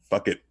like,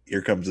 fuck it,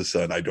 here comes the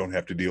sun. I don't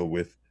have to deal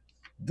with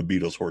the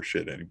Beatles horse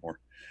shit anymore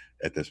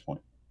at this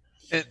point.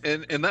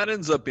 And that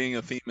ends up being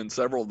a theme in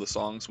several of the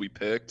songs we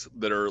picked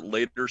that are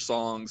later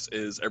songs,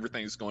 is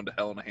everything's going to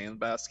hell in a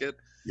handbasket.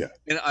 Yeah.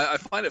 And I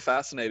find it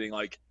fascinating,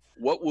 like,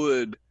 what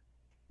would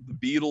the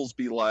Beatles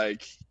be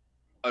like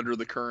under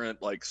the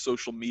current, like,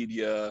 social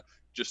media,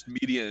 just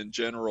media in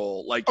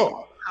general? Like,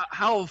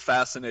 how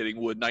fascinating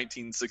would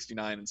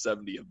 1969 and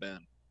 70 have been?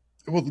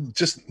 Well,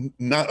 just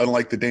not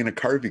unlike the Dana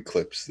Carvey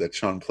clips that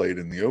Sean played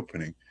in the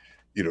opening.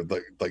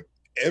 Like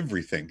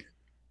everything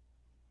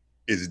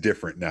is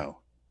different now.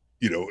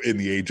 In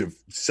the age of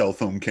cell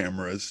phone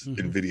cameras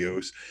and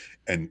videos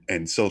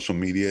and social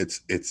media,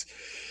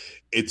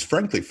 it's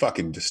frankly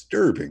fucking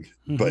disturbing.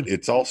 But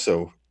it's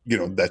also,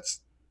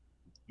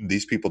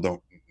 these people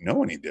don't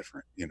know any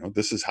different.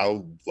 This is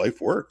how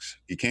life works.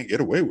 You can't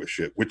get away with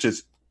shit, which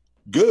is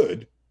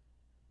good.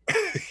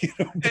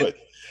 But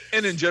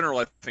And in general,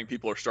 I think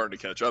people are starting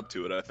to catch up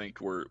to it. I think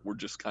we're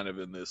just kind of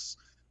in this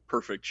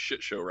perfect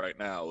shit show right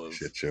now of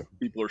shit show.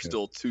 people are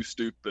still too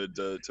stupid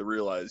to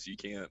realize you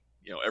can't,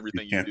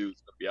 everything you can't. do is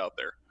going to be out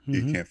there.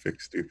 You can't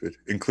fix stupid,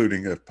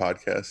 including a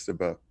podcast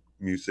about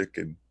music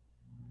and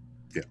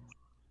Yep.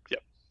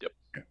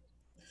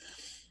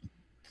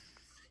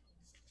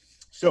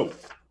 So,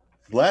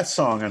 last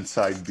song on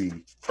side B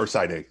or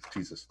side A,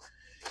 Jesus,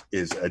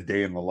 is "A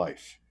Day in the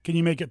Life." Can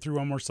you make it through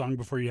one more song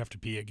before you have to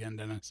pee again,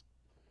 Dennis?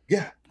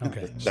 Yeah.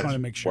 Okay, That's just wanted to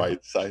make sure. Why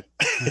it's side.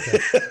 Okay.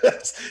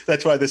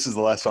 that's why this is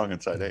the last song on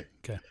side A.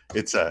 Okay.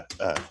 It's a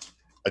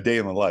Day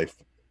in the Life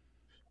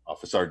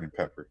off of Sgt.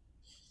 Pepper.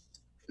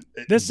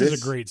 This is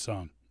a great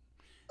song.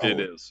 It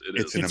is.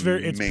 it's an It's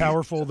amazing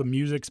powerful. song. The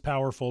music's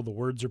powerful. The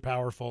words are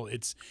powerful.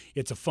 It's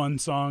a fun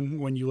song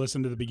when you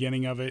listen to the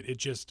beginning of it. It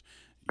just,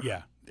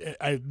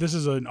 this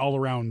is an all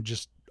around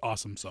just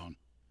awesome song.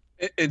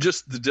 And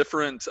just the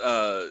different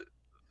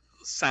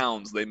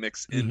sounds they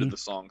mix into the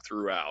song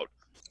throughout.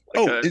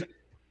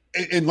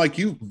 And like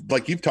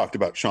you've talked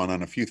about, Sean,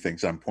 on a few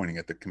things. I'm pointing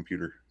at the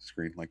computer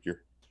screen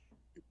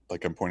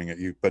like I'm pointing at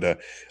you,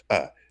 but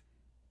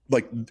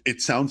like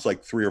it sounds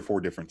like 3 or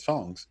 4 different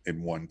songs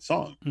in one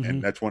song,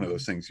 and that's one of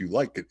those things you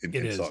like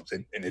in songs,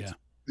 and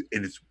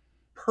it's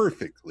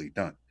perfectly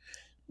done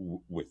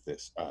with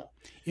this.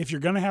 If you're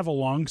gonna have a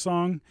long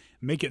song,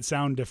 make it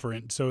sound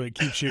different so it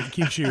keeps you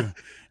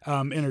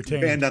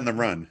entertained. Band on the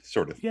Run,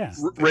 sort of. Yeah,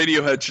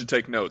 Radiohead should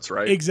take notes,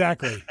 right?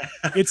 exactly.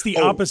 It's the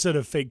opposite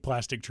of Fake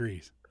Plastic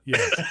Trees. Yeah.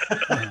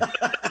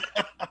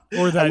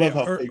 Or that, I love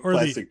how or Fake the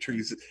Plastic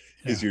Trees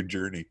is your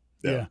journey.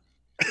 yeah.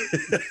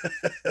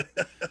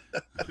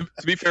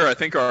 To be fair, I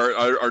think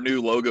our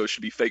new logo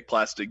should be fake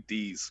plastic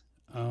D's.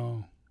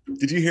 Oh,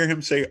 Did you hear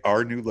him say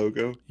our new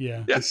logo?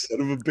 yeah. Yeah.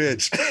 Son of a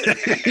bitch.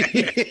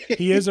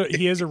 He is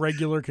a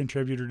regular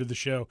contributor to the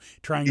show,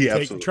 trying He to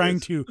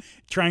absolutely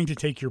trying to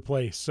take your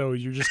place. So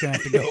you're just gonna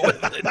have to go with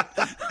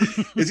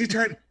it. Is he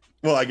trying?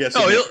 Well, I guess.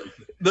 No,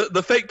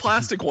 the fake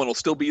plastic one will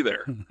still be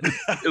there.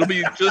 It'll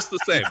be just the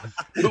same.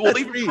 But we'll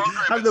even program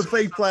have the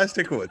fake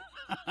plastic one.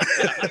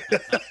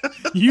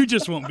 You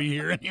just won't be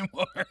here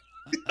anymore.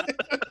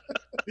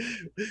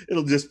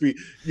 It'll just be,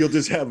 you'll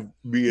just have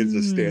me as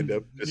a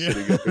stand-up just Yeah.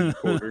 sitting up in the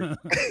corner.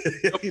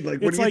 He's like,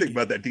 what It's do you like- think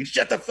about that, D?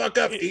 Shut the fuck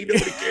up, D.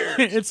 Nobody cares.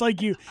 It's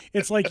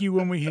like you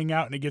when we hang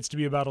out and it gets to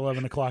be about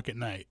 11 o'clock at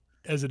night,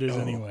 as it is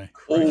anyway.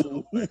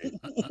 Oh.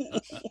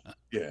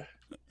 Yeah.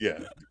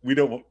 We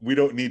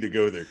don't need to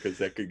go there because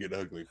that could get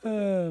ugly.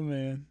 Oh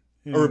man.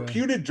 A Anyway.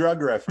 reputed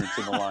drug reference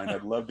in the line,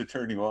 I'd love to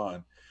turn you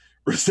on,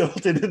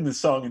 resulted in the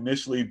song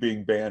initially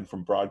being banned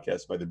from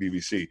broadcast by the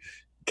BBC.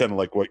 Kind of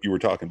like what you were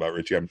talking about,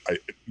 Richie.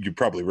 You're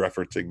probably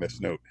referencing this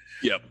note.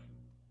 Yep.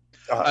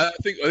 I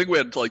think we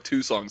had like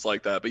 2 songs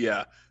like that, but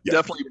yeah.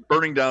 Definitely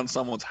burning down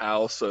someone's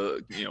house,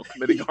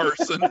 committing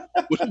arson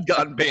would have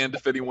gotten banned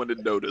if anyone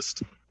had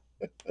noticed.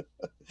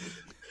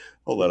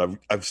 Hold on,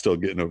 I'm still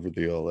getting over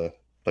the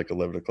like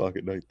 11 o'clock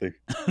at night thing.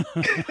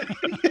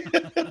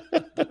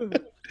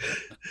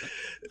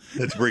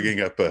 That's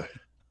bringing up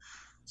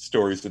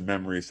stories and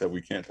memories that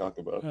we can't talk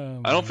about.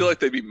 Oh, I don't feel like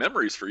they'd be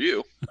memories for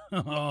you.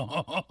 man.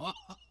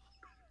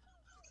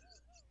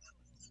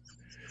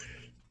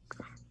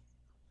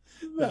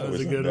 That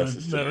was a good one.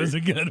 That was a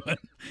good one.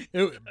 But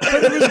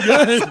it was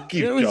good.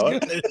 You It was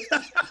dog. good.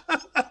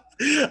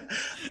 The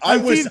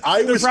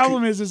The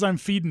problem is I'm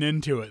feeding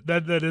into it.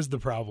 That is the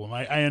problem.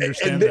 I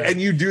understand that.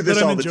 and you do this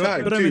But I'm all the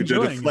time but I'm too,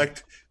 enjoying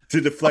to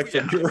deflect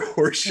from your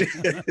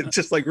horseshit,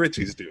 just like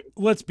Richie's do.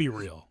 Let's be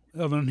real.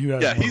 Everyone who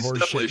has Yeah, more he's horse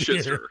definitely a shit shit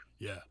here.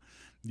 stirrer.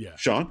 Yeah.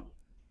 Sean,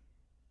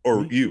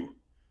 or you?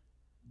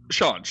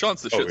 Sean's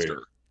the shit yeah.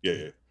 stirrer.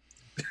 Yeah.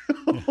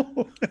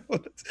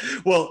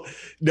 Well,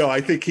 no, I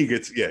think he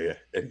gets. Yeah.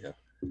 Anyhow.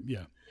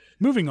 Yeah.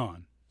 Moving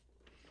on.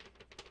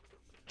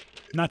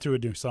 Not to a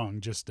new song,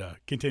 just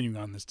continuing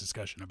on this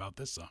discussion about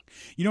this song.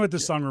 You know what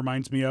this song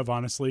reminds me of,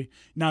 honestly?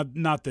 Not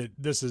that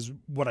this is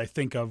what I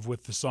think of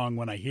with the song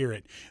when I hear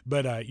it,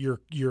 but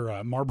your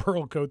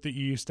Marlboro coat that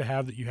you used to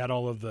have, that you had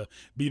all of the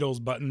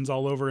Beatles buttons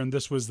all over, and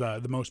this was the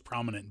most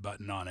prominent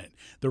button on it.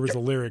 There was a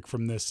lyric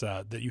from this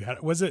that you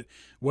had. Was it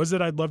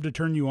 "I'd love to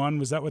turn you on"?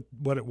 Was that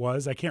what it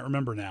was? I can't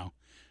remember now.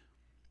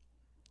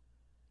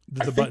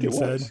 The I think button it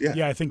said, was,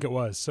 yeah. I think it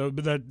was. So,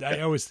 but that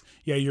I always,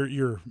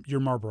 your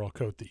Marlboro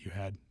coat that you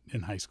had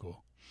in high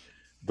school.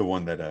 The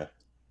one that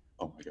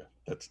oh my god,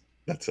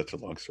 that's such a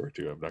long story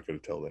too. I'm not going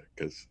to tell that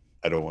because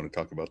I don't want to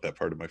talk about that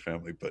part of my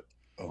family, but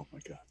oh my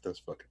god, those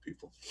fucking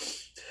people.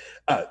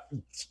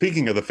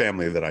 Speaking of the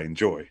family that I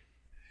enjoy,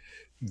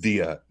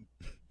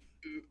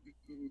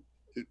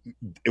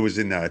 it was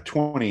in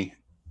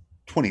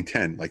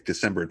 2010, like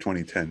December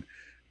 2010,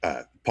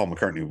 Paul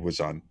McCartney was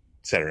on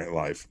Saturday Night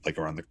Live, like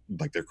around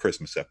their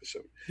Christmas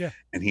episode. Yeah.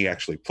 And he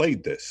actually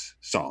played this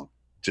song,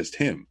 just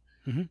him,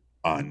 Mhm.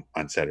 on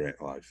Saturday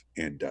Night Live.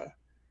 And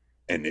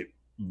it,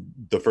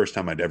 the first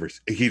time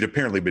he'd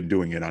apparently been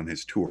doing it on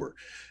his tour.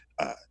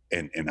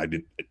 And I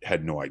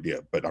had no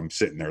idea, but I'm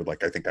sitting there,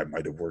 like, I think I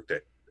might've worked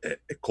at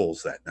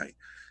Kohl's that night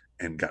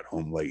and got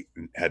home late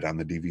and had on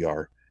the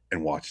DVR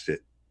and watched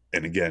it.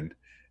 And again,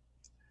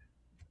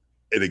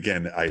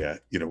 I,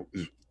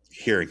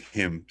 hearing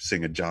him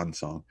sing a John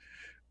song,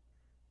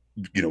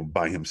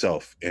 by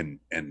himself and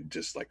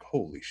just like,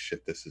 holy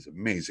shit, this is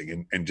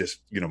amazing. And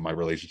just, my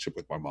relationship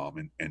with my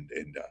mom and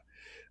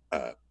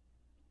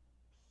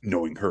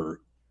knowing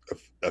her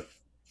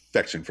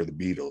affection for the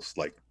Beatles,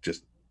 like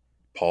just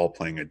Paul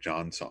playing a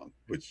John song,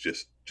 which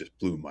just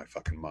blew my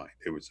fucking mind.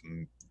 It was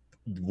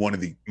one of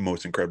the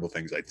most incredible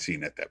things I'd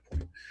seen at that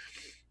point,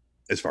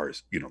 as far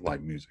as,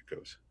 live music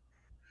goes.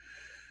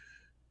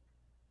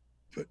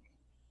 But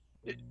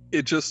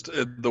It just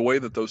the way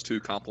that those two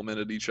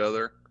complemented each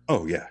other.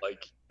 oh yeah,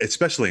 Like,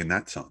 especially in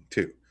that song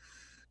too.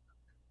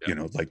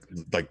 Yeah. Like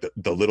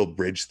the little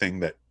bridge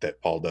thing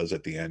that Paul does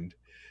at the end,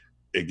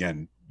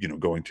 again,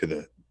 going to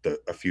the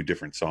a few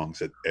different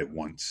songs at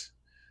once,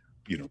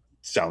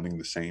 sounding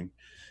the same.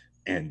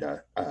 And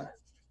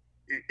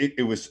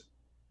it was,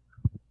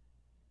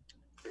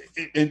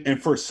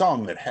 and for a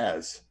song that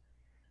has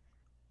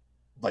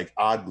like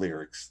odd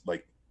lyrics,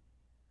 like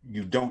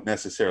you don't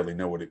necessarily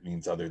know what it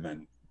means other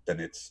than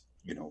it's,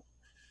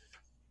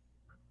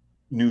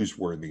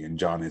 newsworthy, and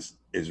John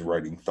is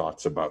writing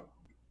thoughts about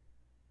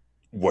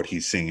what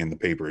he's seeing in the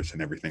papers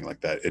and everything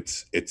like that.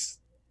 It's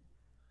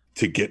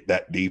to get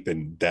that deep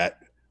and that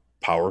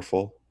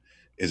powerful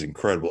is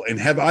incredible. And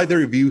have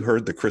either of you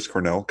heard the Chris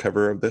Cornell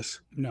cover of this?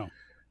 No.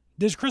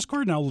 Does Chris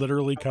Cornell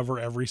literally cover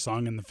every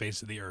song in the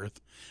face of the earth?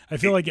 I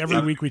feel like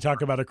every week we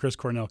talk about a Chris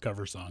Cornell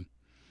cover song.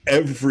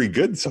 Every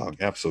good song,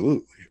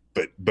 absolutely.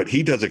 But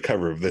he does a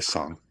cover of this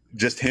song,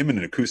 just him and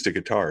an acoustic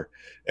guitar,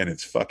 and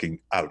it's fucking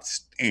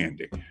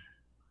outstanding.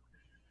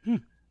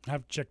 I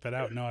have to check that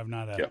out. No, I've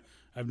not. Yeah.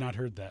 I've not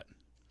heard that.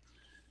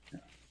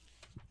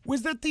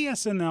 Was that the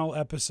SNL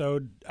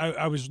episode?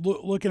 I was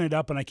looking it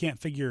up and I can't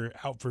figure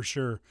out for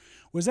sure.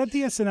 Was that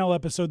the SNL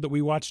episode that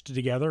we watched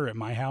together at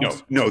my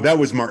house? No, that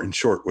was Martin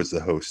Short was the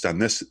host on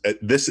this.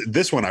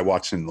 This one I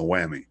watched in the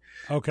Whammy.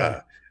 Okay.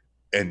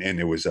 And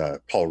it was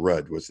Paul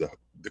Rudd was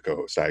the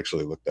co-host. I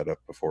actually looked that up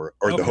before,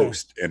 or the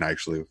host, and I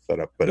actually looked that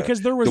up. But because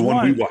there was the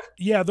one, we watched.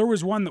 Yeah, there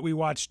was one that we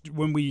watched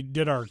when we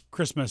did our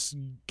Christmas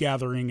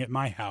gathering at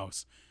my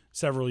house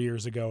several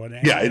years ago.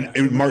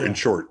 And Martin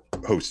Short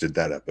hosted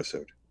that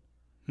episode.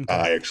 Okay.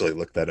 I actually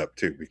looked that up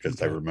too because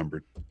I Okay.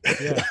 remembered.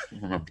 Yeah.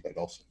 remember that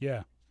also.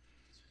 Yeah.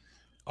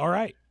 All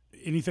right.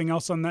 Anything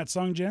else on that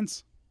song,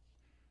 gents?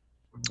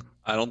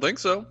 I don't think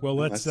so. Well,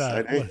 let's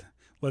That's side A.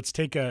 let's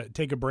take a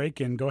break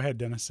and go ahead,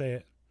 Dennis. Say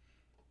it.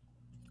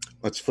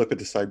 Let's flip it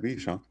to side B,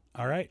 Sean.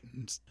 All right.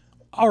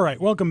 All right.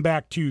 Welcome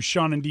back to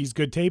Sean and D's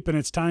Good Tape, and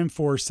it's time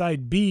for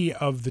side B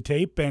of the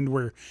tape, and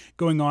we're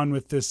going on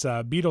with this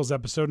Beatles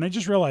episode. And I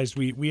just realized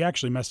we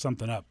actually messed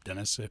something up,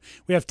 Dennis.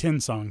 We have 10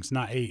 songs,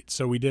 not 8.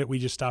 So we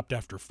just stopped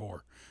after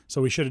 4.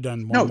 So we should have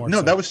done one more. No,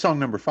 song. that was song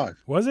number 5.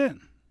 Was it?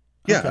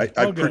 Yeah,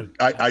 Okay. Good.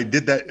 I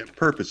did that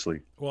purposely.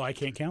 Well, I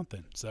can't count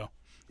then. So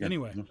Yeah.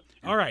 anyway,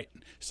 all right.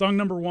 Song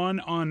number 1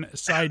 on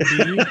side B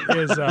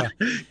is.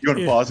 You want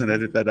to pause and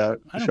edit that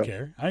out? I don't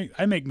care.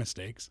 I make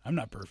mistakes. I'm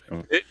not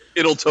perfect.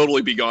 It'll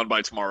totally be gone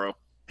by tomorrow.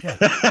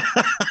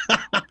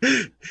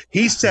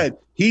 He said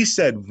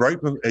right,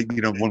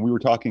 when we were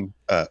talking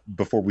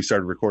before we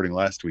started recording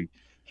last week,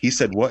 he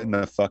said, "What in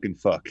the fucking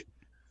fuck?"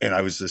 And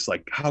I was just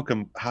like, "How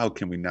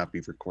can we not be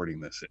recording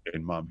this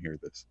and Mom hear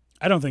this?"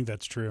 I don't think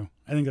that's true.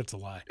 I think that's a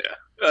lie.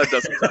 Yeah, that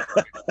doesn't sound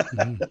right.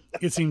 Mhm.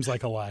 It seems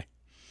like a lie.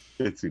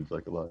 It seems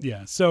like a lot.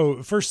 Yeah.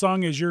 So first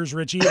song is yours,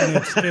 Richie, and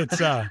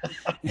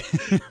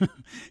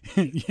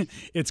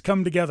it's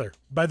 "Come Together"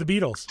 by the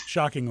Beatles.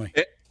 Shockingly,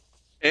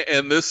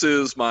 And this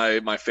is my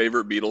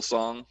favorite Beatles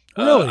song.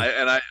 Really?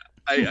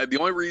 I the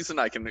only reason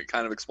I can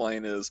kind of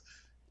explain is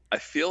I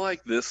feel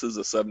like this is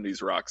a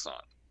 70s rock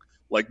song.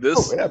 Like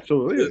this, Oh, it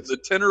absolutely is. the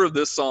tenor of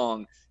this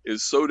song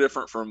is so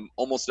different from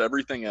almost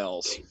everything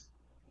else.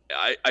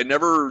 I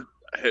never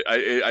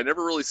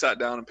really sat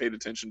down and paid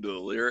attention to the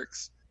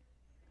lyrics.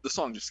 The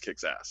song just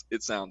kicks ass.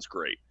 It sounds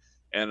great.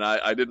 And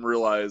I didn't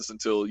realize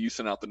until you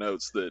sent out the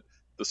notes that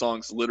the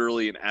song's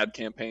literally an ad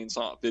campaign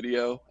song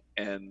video,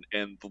 and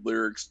the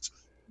lyrics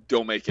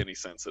don't make any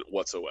sense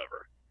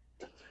whatsoever.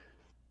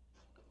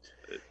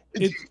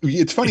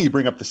 It's funny you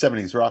bring up the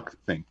 70s rock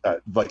thing.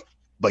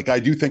 Like I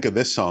do think of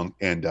this song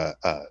and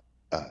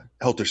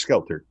Helter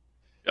Skelter,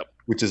 Yep.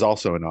 which is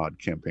also an odd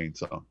campaign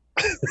song.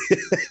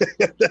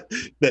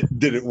 that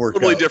didn't work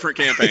Totally out. different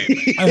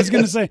campaign. I was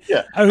going to say,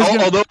 Yeah.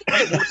 Although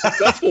a more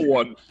successful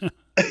one.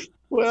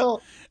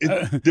 Well,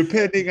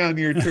 depending on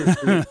your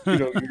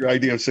your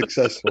idea of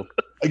successful.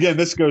 Again,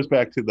 this goes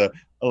back to the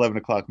 11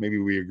 o'clock. Maybe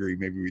we agree,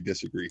 maybe we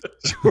disagree.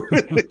 sort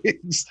of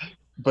things.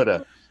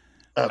 But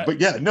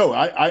yeah, no,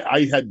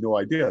 I had no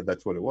idea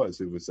that's what it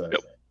was. It was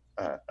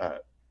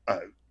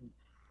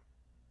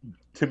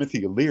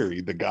Timothy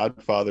Leary, the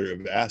godfather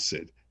of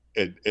acid,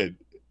 and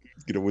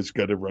was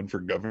going to run for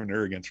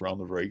governor against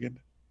Ronald Reagan.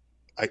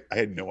 I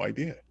had no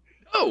idea.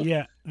 Oh,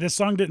 yeah, this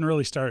song didn't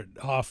really start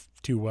off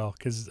too well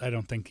because I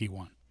don't think he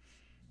won.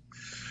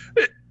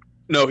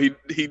 no,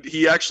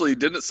 he actually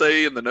didn't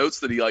say in the notes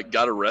that he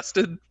got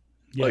arrested.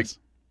 Yes.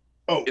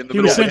 Oh, In the He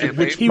middle was of the sent-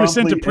 campaign. he was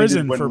sent to promptly prison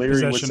ended when for Leary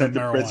was possession sent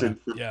of to prison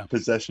marijuana. for Yeah.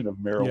 possession of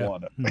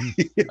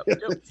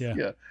marijuana. Yeah.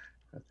 Yeah.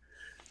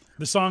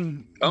 The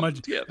song Come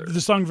together.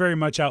 the song very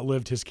much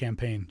outlived his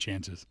campaign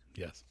chances.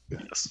 Yes.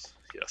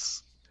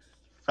 Yes.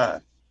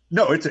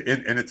 No, it's a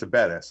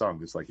badass song,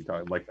 just like you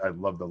talked. Like I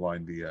love the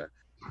line.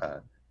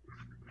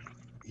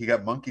 He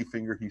got monkey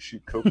finger. He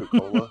shoot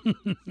Coca-Cola.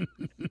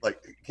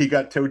 Like he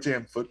got toe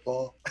jam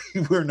football. He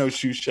wear no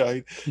shoe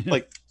shine.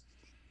 Like,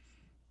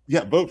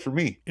 yeah, vote for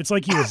me. It's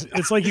like he was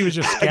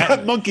just I got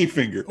scatting. monkey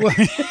finger.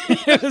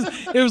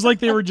 it was like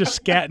they were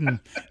just scatting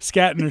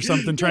or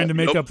something, trying to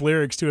make Nope. up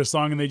lyrics to a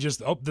song, and they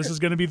just, this is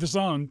going to be the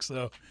song.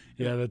 So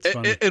yeah, that's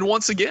funny. And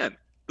once again,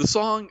 the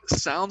song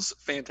sounds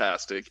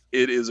fantastic.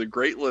 It is a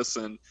great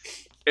listen,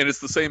 and it's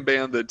the same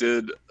band that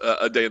did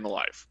A Day in the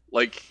Life.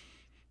 Like,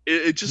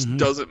 it just Mhm.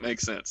 doesn't make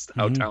sense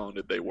how Mhm.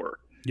 talented they were.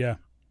 Yeah,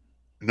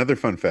 Another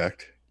fun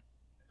fact: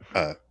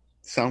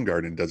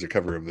 Soundgarden does a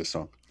cover of this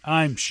song.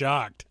 I'm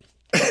shocked.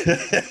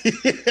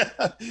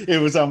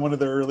 It was on one of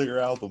their earlier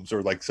albums,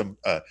 or like some.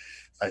 I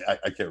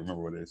can't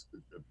remember what it is,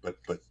 but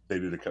they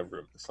did a cover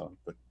of the song.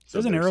 But so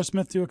Doesn't there's-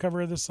 Aerosmith do a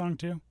cover of this song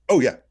too? Oh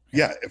yeah,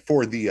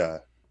 for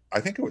the I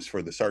think it was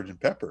for the Sgt.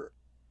 Pepper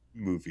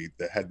movie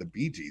that had the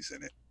Bee Gees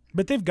in it.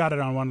 But they've got it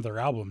on one of their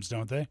albums,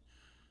 don't they?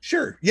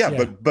 Sure, yeah.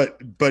 Yeah.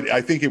 But I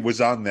think it was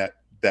on that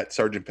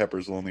Sgt.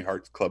 Pepper's Lonely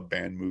Hearts Club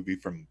Band movie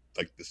from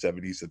like the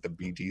 70s that the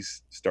Bee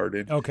Gees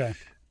started. Okay.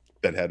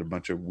 That had a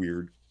bunch of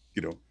weird,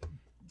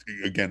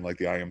 again like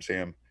the I Am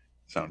Sam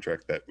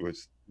soundtrack that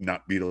was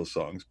not Beatles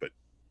songs, but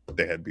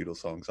they had Beatles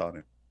songs on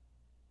it.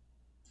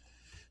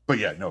 but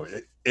yeah, no,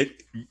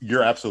 it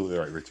you're absolutely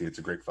right, Richie. It's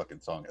a great fucking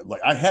song.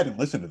 Like I hadn't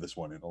listened to this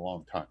one in a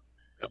long time.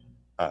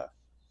 Yep.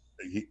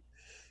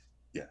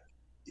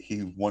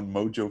 He won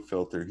Mojo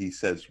Filter. He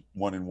says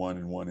 1 and 1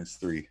 and 1 is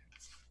 3.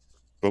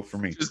 Vote for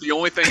me. Which is the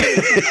only thing in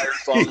the entire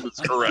song that's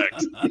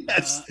correct.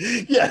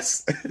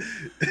 Yes.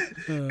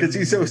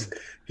 Because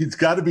he's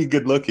got to be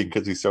good looking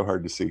because he's so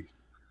hard to see.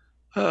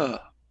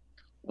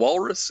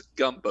 Walrus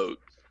Gumboat.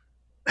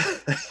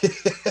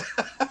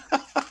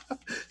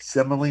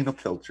 Semolina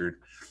pilchard.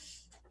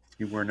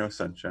 You wear no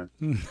sunshine.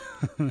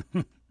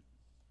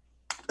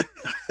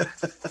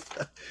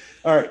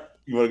 All right.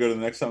 You want to go to the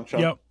next song, Sean?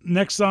 Yep.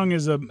 Next song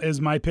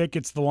is my pick.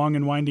 It's The Long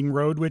and Winding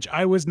Road, which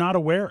I was not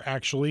aware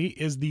actually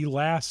is the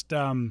last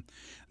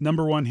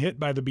number one hit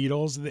by the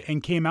Beatles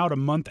and came out a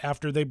month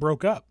after they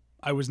broke up.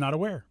 I was not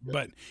aware,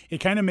 but it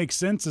kind of makes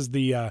sense as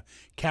the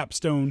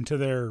capstone to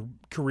their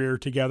career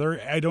together.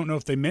 I don't know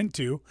if they meant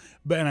to,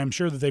 and I'm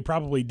sure that they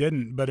probably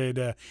didn't. But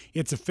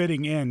it's a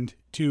fitting end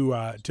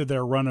to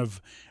their run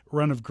of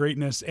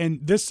greatness.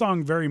 And this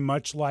song, very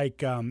much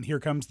like "Here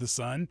Comes the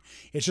Sun,"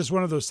 it's just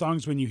one of those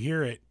songs when you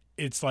hear it,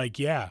 it's like,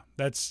 yeah,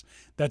 that's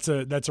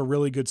a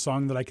really good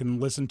song that I can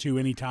listen to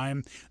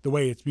anytime. The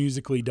way it's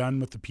musically done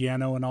with the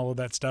piano and all of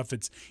that stuff,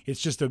 it's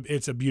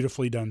a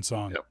beautifully done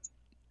song. Yep.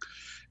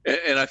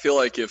 And I feel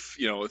like if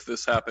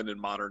this happened in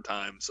modern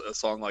times, a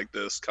song like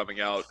this coming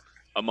out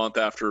a month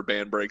after a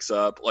band breaks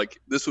up,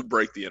 like this would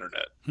break the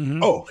internet.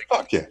 Mm-hmm. Oh,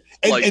 fuck yeah.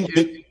 And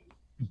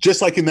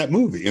just like in the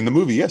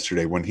movie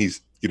yesterday, when he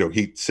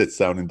sits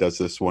down and does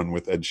this one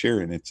with Ed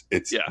Sheeran,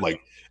 it's like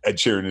Ed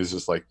Sheeran is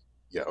just like,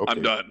 yeah, okay.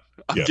 I'm done.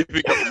 I'm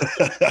giving up.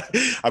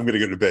 I'm going to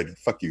go to bed.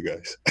 Fuck you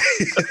guys.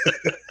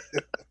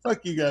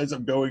 Fuck you guys.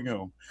 I'm going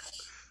home.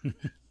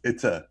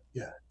 It's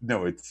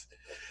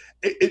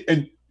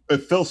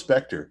and Phil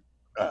Spector,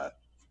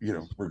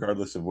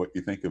 regardless of what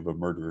you think of a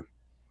murderer,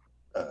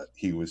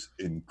 he was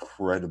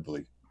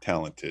incredibly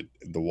talented.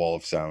 The wall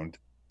of sound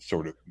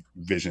sort of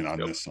vision on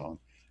this song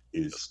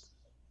is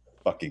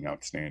fucking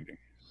outstanding.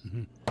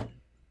 Mm-hmm.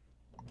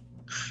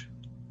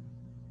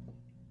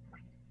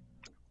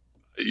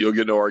 You'll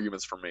get no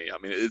arguments from me.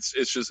 I mean,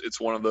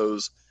 it's one of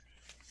those,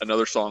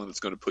 another song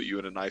that's going to put you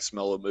in a nice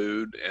mellow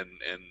mood and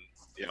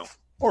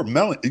or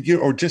melon,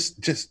 or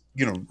just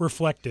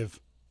reflective.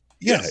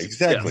 Yeah, yes.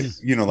 exactly.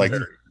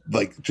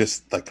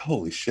 Yes. Like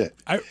holy shit.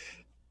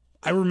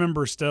 I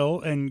remember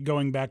still, and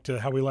going back to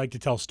how we like to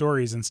tell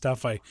stories and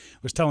stuff, I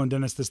was telling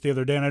Dennis this the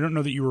other day, and I don't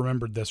know that you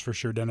remembered this for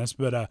sure, Dennis,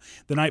 but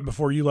the night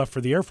before you left for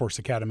the Air Force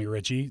Academy,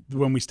 Richie,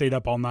 when we stayed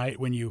up all night,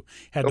 when you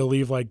had to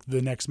leave like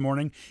the next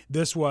morning,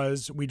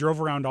 we drove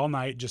around all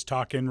night just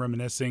talking,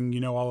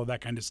 reminiscing, all of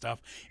that kind of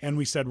stuff, and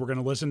we said we're going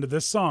to listen to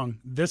this song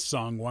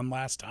one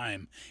last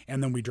time,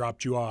 and then we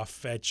dropped you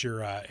off at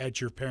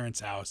your parents'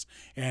 house,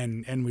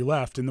 and we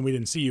left, and then we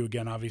didn't see you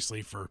again,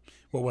 obviously, for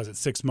what was it,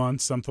 6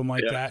 months, something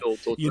like that. Till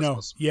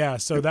Christmas. Yeah.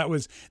 So that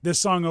was, this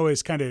song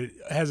always kind of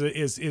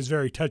is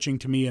very touching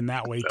to me in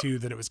that way too,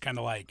 that it was kind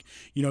of like,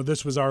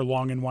 this was our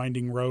long and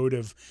winding road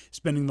of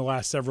spending the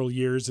last several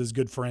years as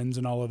good friends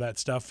and all of that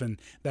stuff.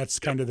 And that's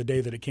kind of the day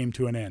that it came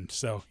to an end.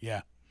 So,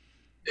 yeah.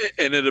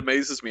 And it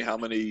amazes me how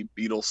many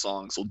Beatles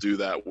songs will do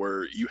that,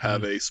 where you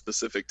have a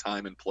specific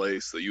time and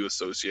place that you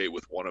associate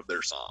with one of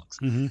their songs.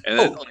 Mm-hmm.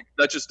 And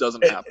that just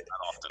doesn't happen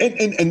that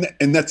often.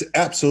 And that's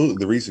absolutely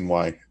the reason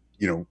why,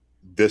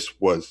 this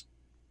was,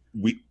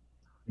 we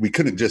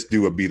couldn't just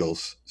do a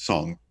Beatles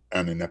song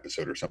on an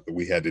episode or something.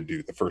 We had to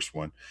do, the first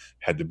one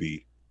had to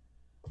be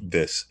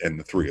this and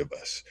the three of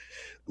us.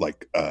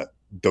 Like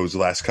those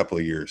last couple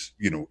of years,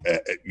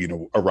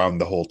 around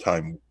the whole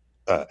time.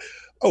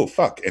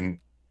 And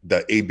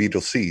the A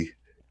Beatles C,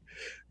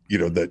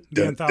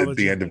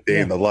 the end of Day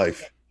in the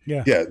Life.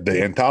 Yeah. Yeah,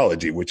 the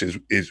anthology, which is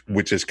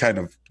kind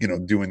of,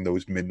 doing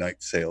those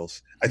midnight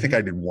sales. I think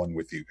I did one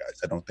with you guys.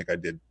 I don't think I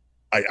did.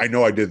 I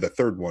know I did the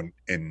third one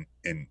in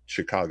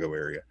Chicago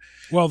area.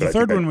 Well, the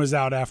third one was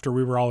out after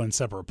we were all in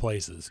separate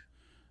places.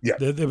 Yeah,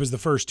 it was the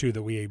first two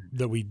that we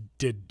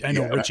did. I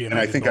know Richie and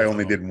I think I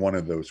only did one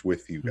of those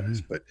with you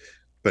guys, but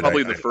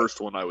probably the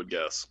first one, I would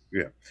guess.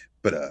 Yeah,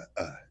 but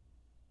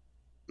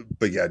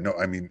yeah, no,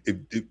 I mean,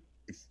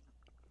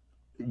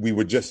 we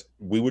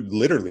would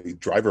literally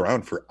drive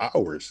around for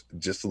hours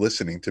just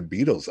listening to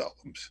Beatles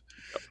albums,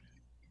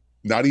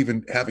 not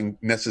even having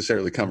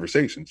necessarily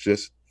conversations,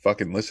 just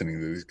fucking listening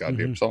to these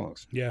goddamn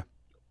songs. Yeah.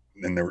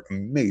 And they were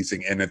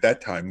amazing. And at that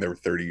time they were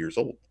 30 years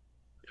old.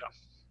 Yeah.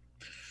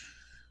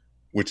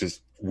 Which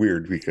is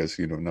weird because,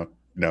 now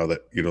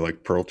that,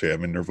 like Pearl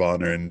Jam and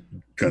Nirvana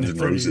and Guns N'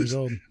 Roses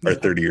are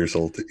 30 years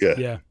old.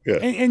 Yeah. Yeah.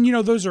 And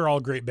those are all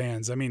great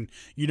bands. I mean,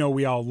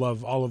 we all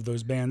love all of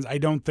those bands. I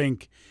don't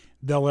think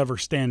they'll ever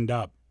stand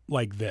up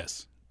like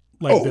this,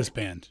 this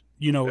band.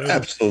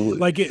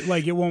 Absolutely.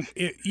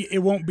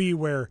 It won't be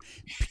where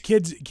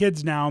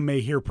kids now may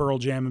hear Pearl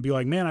Jam and be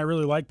like, man, I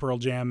really like Pearl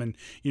Jam. And,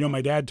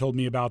 my dad told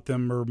me about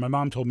them or my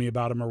mom told me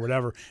about them or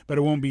whatever, but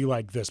it won't be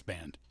like this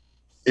band.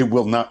 It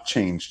will not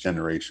change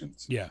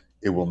generations. Yeah.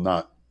 It will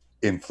not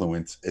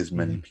influence as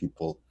many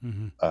people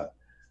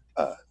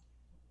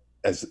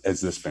as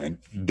this band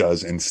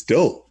does and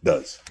still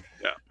does.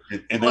 Yeah.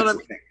 And Well, that's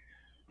the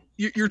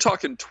thing. You're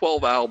talking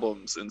 12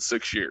 albums in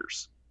 6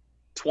 years,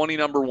 20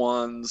 number It's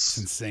ones.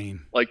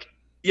 insane. Like,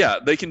 yeah,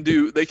 they can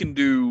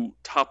do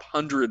top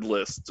 100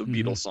 lists of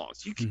Beatles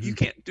songs. You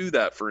can't do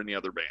that for any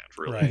other band,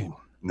 really. Right.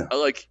 No.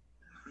 Like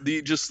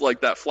just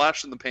like that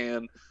flash in the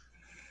pan.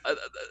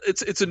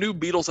 It's a new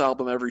Beatles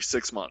album every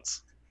 6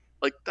 months.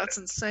 Like, that's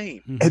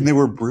insane. And they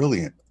were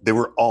brilliant. They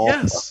were all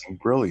Yes. fucking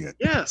brilliant.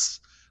 Yes.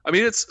 I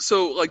mean, it's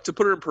so, like, to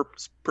put it in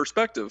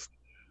perspective,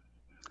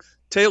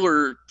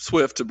 Taylor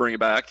Swift, to bring it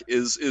back,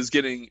 is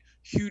getting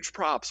huge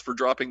props for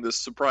dropping this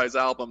surprise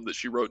album that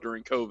she wrote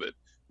during COVID,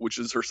 which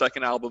is her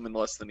second album in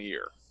less than a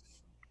year.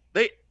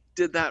 They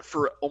did that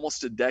for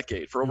almost a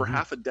decade, for over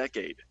half a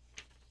decade.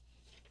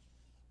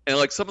 And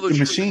like some of those The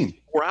machine.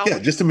 4 albums.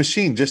 Yeah, just a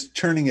machine, just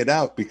churning it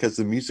out because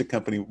the music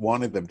company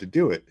wanted them to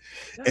do it.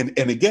 Yeah.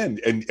 And again,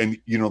 and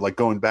you know, like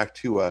going back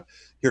to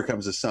Here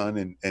Comes the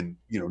Sun and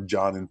you know,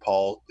 John and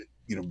Paul,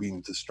 you know,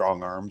 being the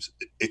strong arms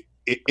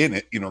in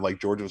it, you know,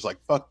 like George was like,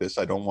 fuck this,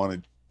 I don't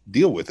want to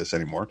deal with this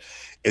anymore.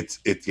 It's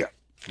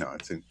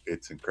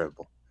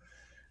incredible.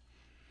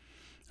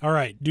 All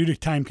right. Due to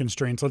time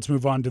constraints, let's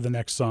move on to the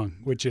next song,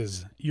 which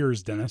is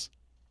yours, Dennis.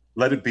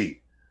 Let It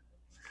Be.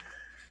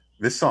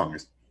 This song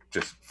is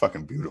just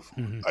fucking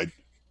beautiful. I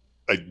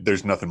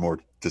there's nothing more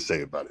to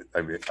say about it.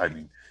 I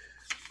mean,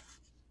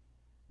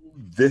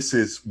 this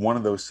is one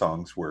of those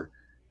songs where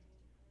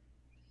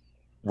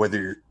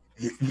whether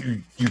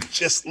you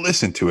just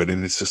listen to it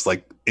and it's just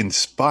like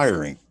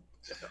inspiring.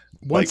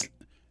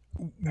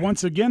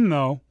 Once again,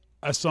 though,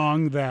 a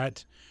song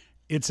that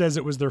it says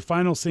it was their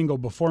final single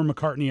before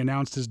McCartney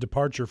announced his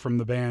departure from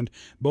the band.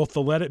 Both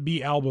the Let It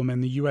Be album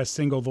and the U.S.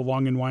 single The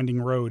Long and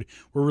Winding Road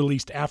were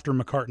released after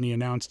McCartney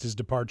announced his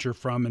departure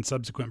from and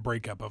subsequent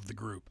breakup of the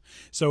group.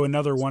 So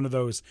another one of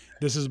those,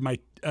 this is my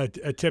a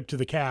tip to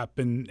the cap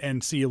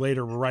and see you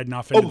later. We're riding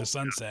off into the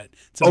sunset.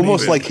 It's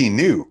Almost amazing. like he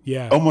knew.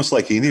 Yeah. Almost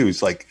like he knew.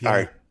 He's like, Yeah. all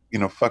right, you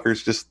know,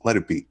 fuckers, just let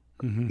it be.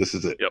 This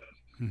is it. Yep.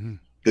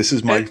 This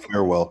is my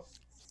farewell.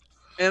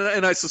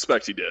 And I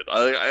suspect he did.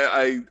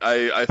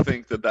 I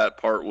think that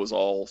part was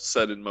all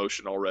set in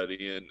motion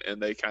already, and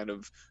they kind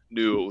of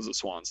knew it was a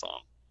swan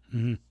song.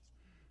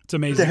 It's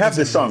amazing. To have It's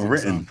this an song amazing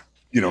written, song.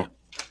 you know,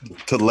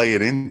 to lay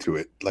it into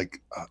it, like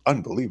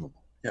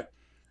unbelievable. Yeah.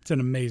 It's an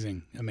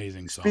amazing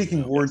song.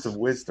 Speaking though. words of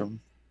wisdom.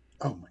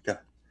 Oh my God.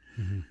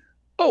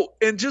 Oh,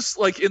 and just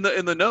like in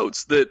the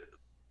notes that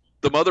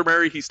the Mother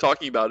Mary he's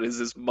talking about is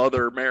his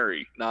Mother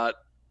Mary, not,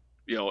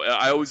 you know,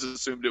 I always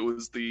assumed it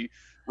was the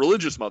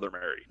religious Mother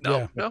Mary.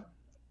 No.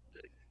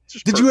 It's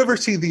just Did you perfect. ever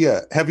see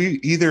the? Have you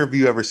either of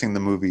you ever seen the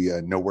movie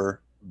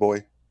Nowhere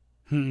Boy?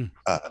 Hmm.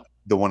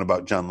 The one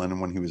about John Lennon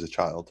when he was a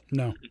child.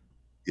 No.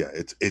 Yeah,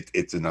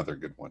 it's another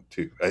good one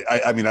too.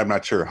 I mean, I'm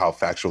not sure how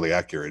factually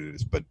accurate it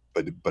is, but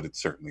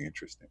it's certainly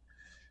interesting.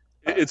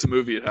 It's a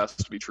movie. It has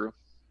to be true.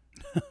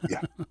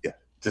 Yeah.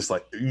 Just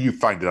like you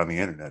find it on the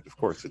internet, of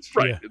course it's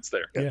Right. Yeah. It's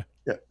there.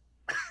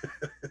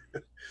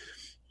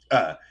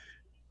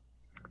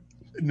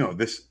 No,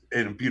 this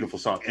and a beautiful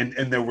song, and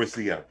there was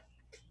the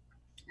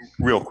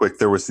real quick.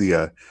 There was the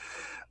I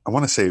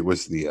want to say it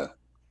was the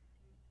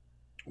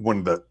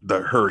one of the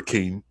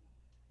hurricane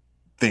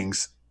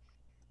things,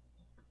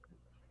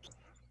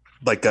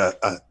 like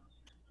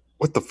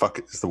what the fuck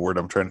is the word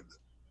I'm trying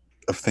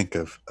to think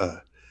of?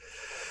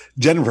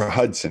 Jennifer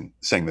Hudson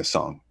sang this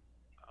song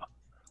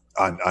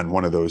on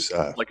one of those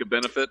Like a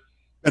benefit.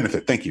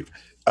 benefit. Thank you,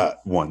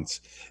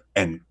 ones,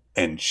 and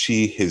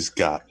she has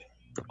got.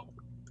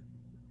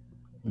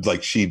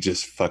 Like she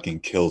just fucking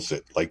kills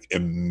it. Like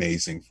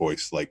amazing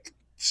voice. Like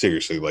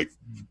seriously, like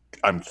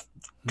I'm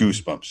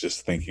goosebumps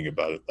just thinking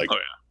about it. Like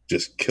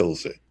just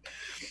kills it.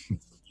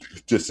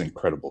 Just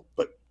incredible.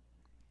 But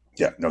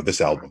yeah, no,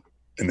 this album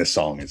and this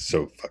song is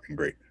so fucking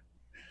great.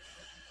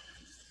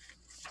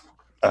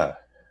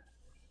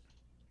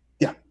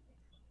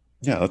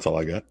 Yeah, that's all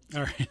I got.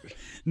 All right.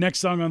 Next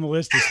song on the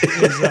list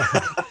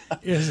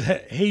is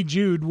 "Hey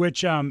Jude,"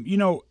 which you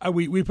know,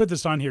 we put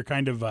this on here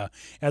kind of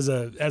as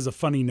a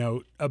funny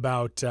note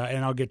about,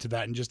 and I'll get to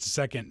that in just a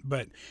second.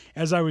 But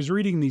as I was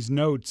reading these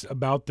notes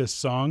about this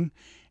song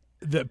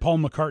that Paul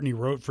McCartney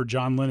wrote for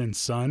John Lennon's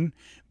son,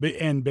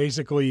 and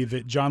basically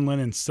that John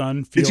Lennon's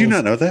son feels. Did you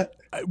not know that?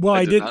 Well,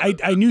 I did. not know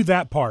I knew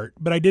that part,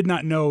 but I did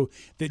not know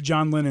that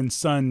John Lennon's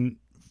son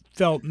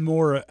felt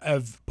more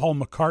of Paul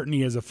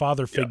McCartney as a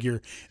father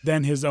figure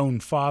than his own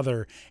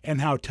father,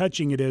 and how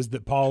touching it is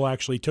that Paul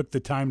actually took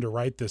the time to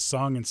write this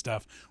song and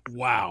stuff.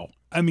 Wow.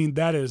 I mean,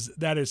 that is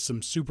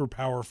some super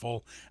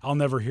powerful. I'll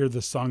never hear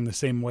this song the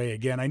same way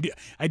again.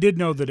 I did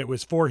know that it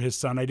was for his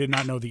son. I did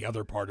not know the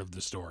other part of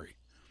the story.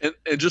 And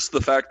just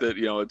the fact that,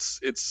 you know,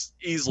 it's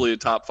easily a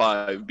top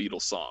 5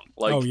 Beatles song.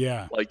 Like, Oh,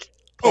 yeah. Like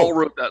Paul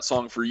wrote that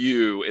song for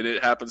you, and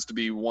it happens to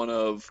be one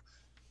of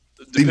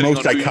The most depending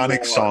on who you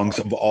iconic are, songs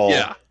of all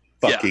Yeah.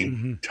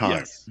 fucking time.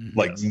 Yes.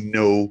 Like Yes.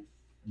 no,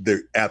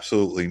 there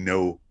absolutely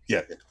no.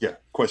 yeah.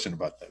 Question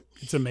about that.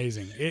 It's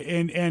amazing.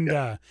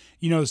 And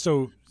you know,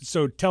 so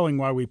telling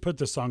why we put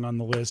the song on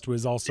the list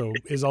is also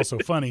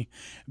funny,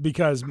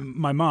 because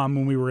my mom,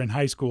 when we were in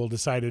high school,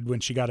 decided when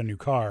she got a new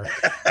car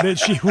that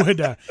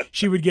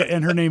she would get,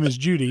 and her name is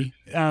Judy,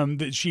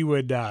 that she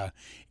would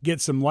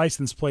get some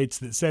license plates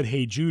that said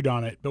 "Hey Jude"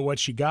 on it. But what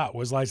she got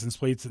was license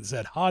plates that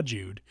said "Ha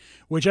Jude,"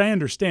 which I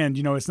understand.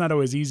 You know, it's not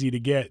always easy to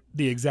get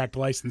the exact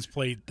license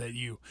plate that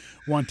you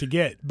want to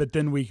get. But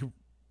then we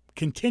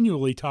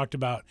continually talked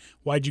about,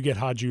 why'd you get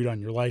Ha Jude on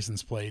your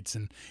license plates,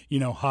 and you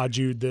know, Ha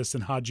Jude this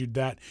and Ha Jude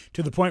that,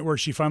 to the point where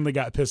she finally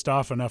got pissed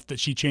off enough that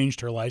she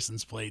changed her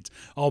license plates,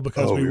 all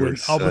because we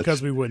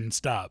wouldn't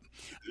stop.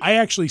 I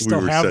actually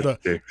still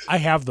I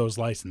have those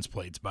license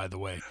plates, by the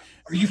way.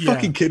 Are you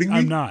fucking kidding me?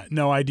 I'm not.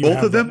 No, I do. Both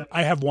have of them?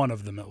 I have one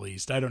of them at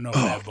least. I don't know if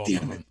I have both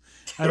of them.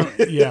 I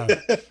don't. Yeah,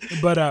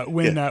 but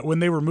when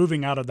they were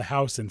moving out of the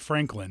house in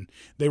Franklin,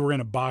 they were in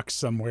a box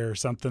somewhere or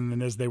something,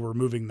 and as they were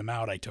moving them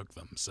out, I took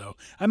them. So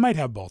I might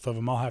have both of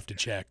them. I'll have to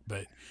check,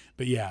 but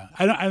yeah,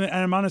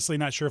 I'm honestly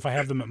not sure if I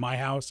have them at my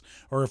house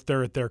or if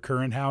they're at their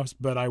current house.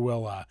 But I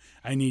will.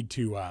 I need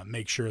to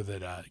make sure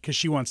that, because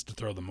she wants to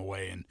throw them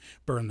away and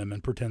burn them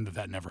and pretend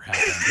that never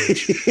happened.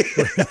 Which,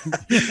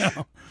 you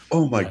know.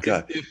 Oh my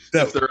God!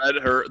 If they're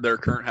at their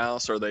current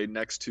house, are they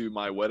next to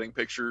my wedding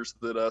pictures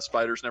that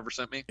Spiders never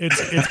sent me?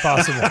 It's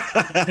possible.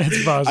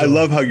 It's possible. I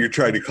love how you're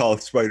trying to call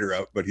Spider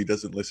out, but he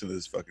doesnn listen to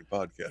this fucking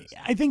podcast.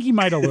 I think he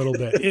might a little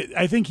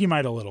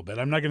bit.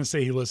 I'm not going to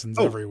say he listens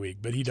every week,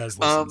 but he does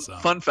listen.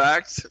 Fun fact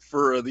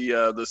for the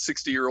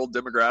 60-year-old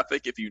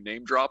demographic: if you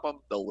name drop them,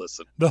 they'll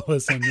listen. They'll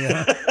listen.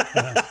 Yeah.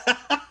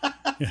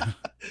 Yeah.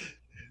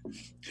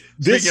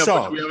 This Speaking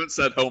song, of which, we haven't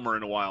said Homer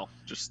in a while.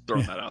 Just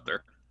throwing that out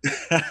there.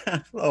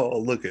 Oh,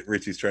 look at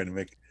Richie's trying to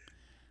make.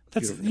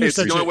 That's It's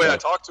the only way I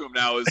talk to him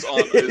now is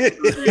on.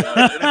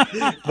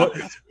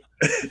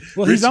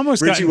 Well, he's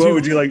almost Richie, gotten what too,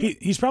 would you like?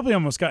 He's probably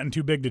almost gotten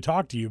too big to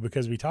talk to you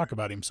because we talk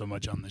about him so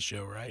much on the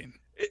show, right?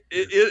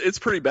 It's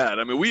pretty bad.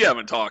 I mean, we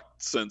haven't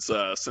talked since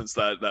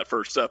that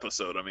first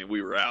episode. I mean,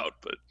 we were out,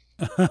 but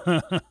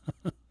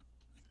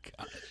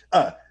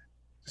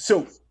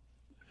So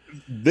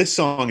this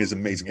song is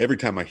amazing. Every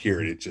time I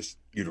hear it, it just,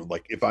 you know,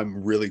 like if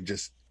I'm really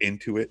just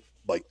into it,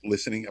 like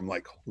listening, I'm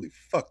like, holy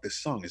fuck, this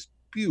song is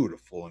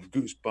beautiful and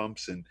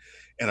goosebumps. And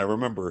I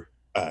remember,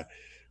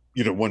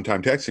 you know, one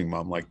time texting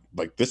mom, like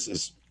this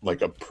is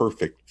like a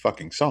perfect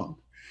fucking song.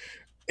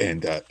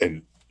 And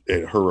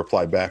her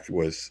reply back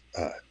was,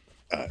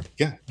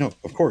 yeah, no,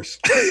 of course.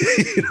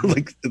 You know,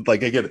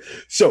 like I get it.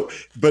 So,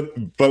 but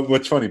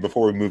what's funny,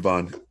 before we move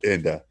on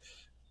and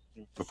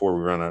before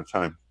we run out of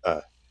time,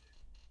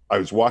 I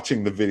was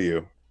watching the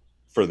video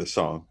for the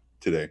song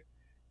today,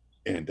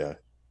 and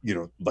you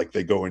know, like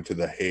they go into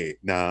the hey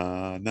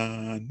na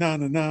na na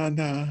na na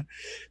na,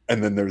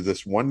 and then there's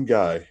this one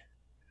guy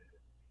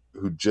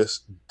who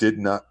just did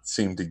not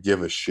seem to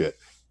give a shit.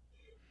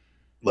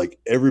 Like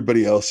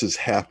everybody else is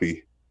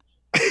happy.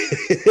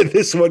 And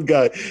this one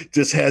guy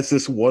just has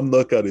this one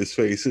look on his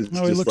face. It's he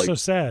just looks like, so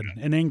sad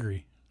and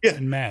angry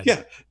and mad.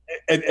 Yeah.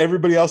 And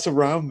everybody else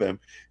around them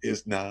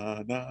is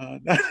nah, nah,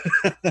 nah.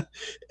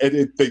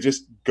 And they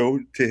just go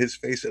to his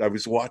face. And I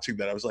was watching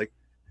that. I was like,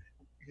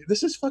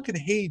 this is fucking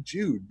Hey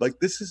Jude. Like,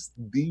 this is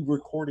the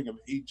recording of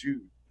Hey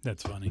Jude.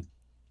 That's funny.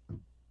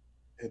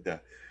 And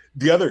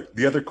the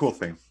other cool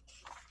thing,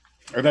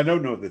 and I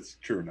don't know if that's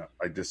true or not,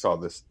 I just saw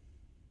this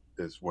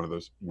as one of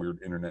those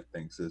weird internet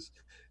things, is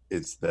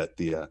that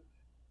the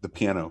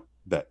piano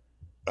that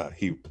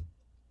he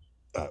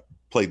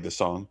played the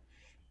song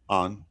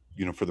on,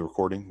 you know, for the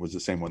recording was the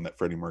same one that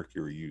Freddie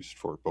Mercury used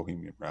for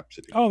Bohemian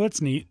Rhapsody. Oh, that's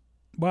neat.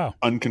 Wow.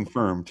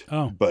 Unconfirmed.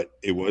 Oh. But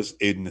it was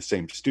in the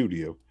same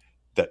studio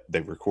that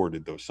they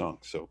recorded those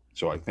songs.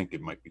 So I think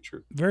it might be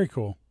true. Very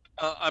cool.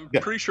 I'm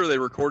pretty sure they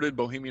recorded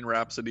Bohemian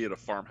Rhapsody at a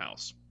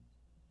farmhouse.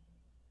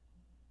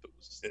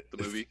 The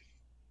movie.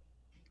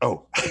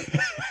 Oh.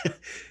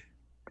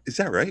 Is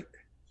that right?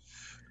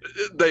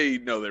 They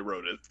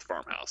wrote it at the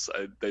farmhouse.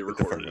 They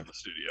recorded it in the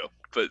studio.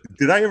 But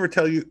did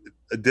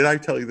I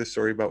tell you the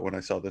story about when I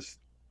saw this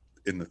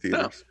in the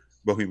theaters?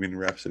 No. Bohemian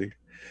Rhapsody,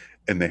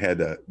 and they had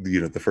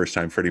you know, the first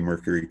time Freddie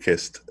Mercury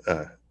kissed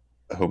a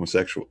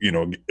homosexual, you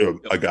know,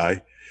 a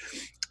guy.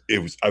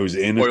 I was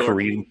in a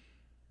Korean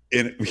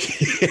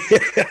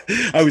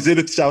I was in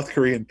a South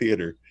Korean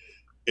theater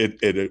in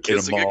a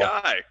mall. A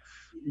guy.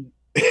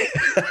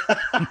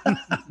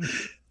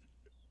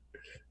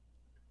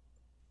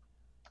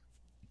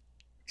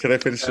 Can I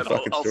finish the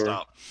fucking story?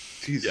 Stop.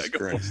 Jesus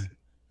Christ.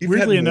 You've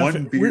Weirdly had enough,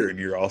 one beer and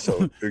you're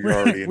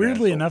already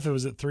weirdly enough, it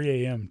was at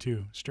 3 a.m.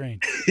 too.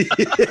 Strange.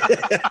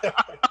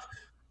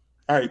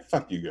 All right,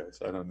 fuck you guys.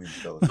 I don't need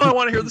to tell it. I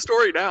want to hear the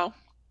story now.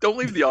 Don't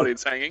leave the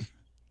audience hanging.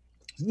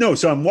 No,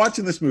 so I'm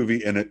watching this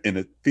movie in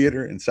a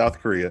theater in South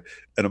Korea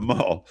at a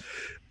mall,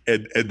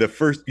 and the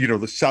first, you know,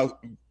 the South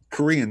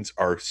Koreans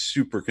are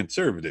super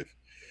conservative,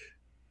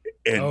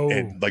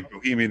 and like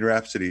Bohemian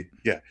Rhapsody,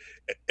 yeah,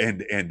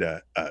 and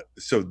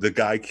so the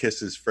guy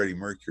kisses Freddie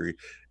Mercury,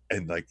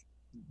 and like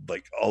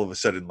all of a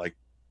sudden, like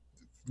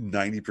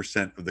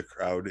 90% of the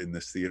crowd in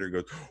this theater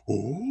goes,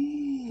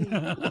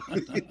 "Oh!"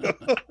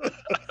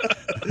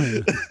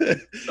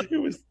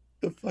 It was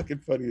the fucking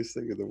funniest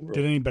thing in the world.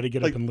 Did anybody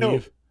get Like, up and no.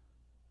 leave?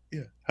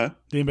 Yeah, huh?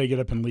 Did anybody get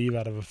up and leave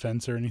out of a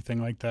fence or anything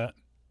like that?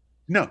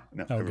 No,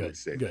 Oh, everybody good.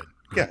 stayed. Good.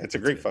 Yeah, it's a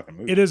great good. fucking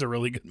movie. It is a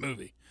really good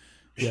movie.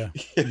 Yeah.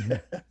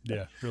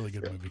 Yeah, really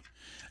good movie.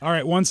 All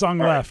right, one song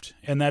left,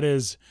 and that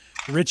is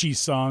Richie's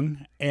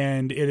song,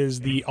 and it is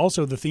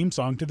also the theme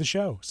song to the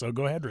show. So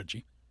go ahead,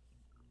 Richie.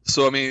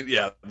 So, I mean,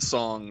 yeah, the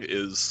song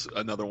is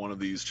another one of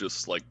these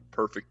just like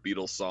perfect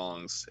Beatles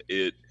songs.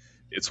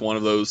 It's one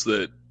of those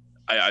that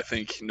I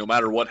think no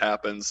matter what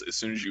happens, as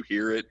soon as you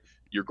hear it,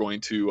 you're going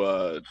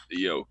to,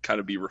 kind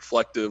of be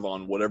reflective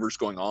on whatever's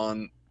going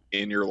on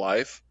in your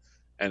life.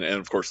 And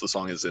of course, the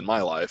song is in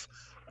my life.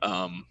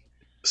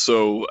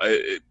 So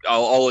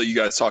I'll let you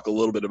guys talk a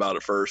little bit about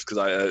it first, because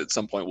at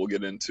some point we'll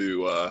get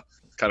into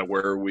kind of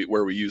where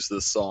we use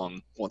this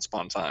song once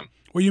upon a time.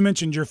 Well, you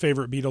mentioned your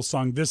favorite Beatles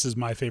song. This is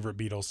my favorite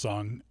Beatles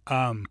song.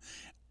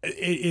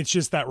 It's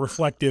just that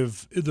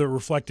the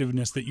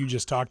reflectiveness that you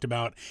just talked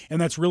about.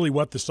 And that's really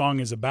what the song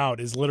is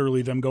about, is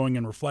literally them going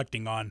and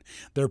reflecting on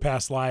their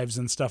past lives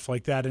and stuff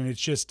like that. And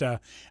it's just, I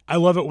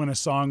love it when a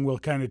song will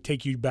kind of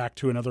take you back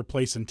to another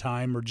place in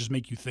time, or just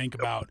make you think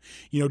about,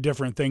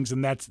 different things.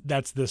 And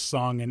that's this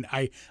song. And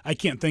I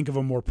can't think of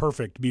a more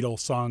perfect Beatles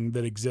song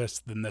that exists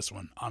than this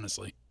one,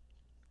 honestly.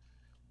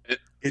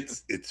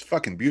 It's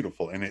fucking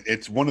beautiful, and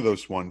it's one of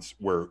those ones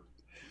where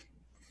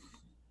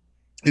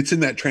it's in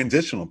that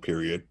transitional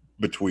period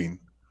between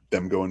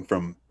them going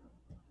from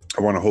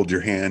 "I Want to Hold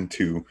Your Hand"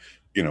 to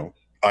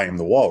 "I Am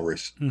the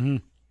Walrus," Mm-hmm.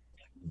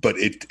 but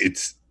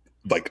it's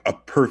like a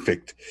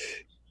perfect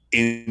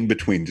in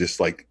between. Just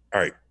like,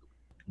 all right,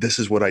 this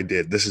is what I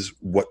did, this is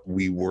what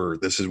we were,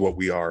 this is what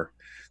we are,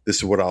 this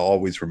is what I'll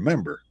always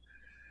remember,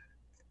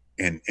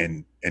 and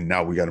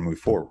now we got to move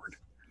forward.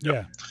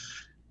 Yeah.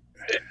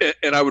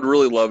 And I would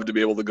really love to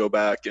be able to go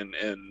back and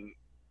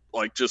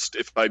like, just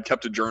if I'd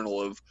kept a journal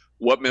of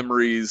what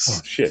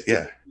memories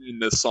in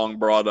this song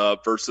brought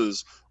up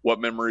versus what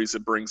memories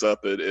it brings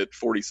up at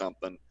 40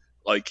 something.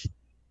 Like,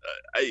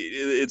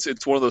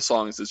 it's one of those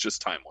songs that's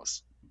just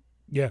timeless.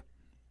 Yeah,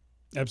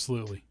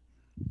 absolutely.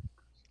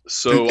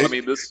 So, I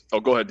mean,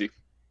 go ahead, D.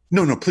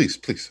 No, please.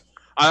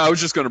 I was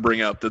just going to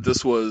bring up that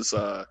this was,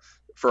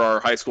 for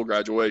our high school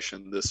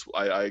graduation,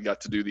 I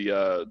got to do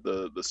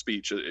the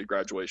speech at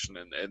graduation,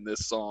 and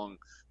this song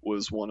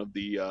was one of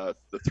the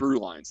through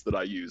lines that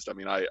I used. I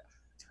mean,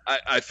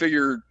 I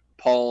figured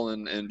Paul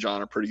and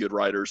John are pretty good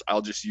writers.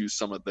 I'll just use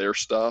some of their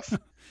stuff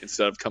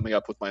instead of coming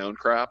up with my own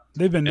crap.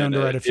 They've been known to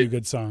write a few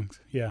good songs.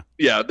 Yeah.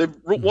 Yeah, they've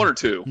one or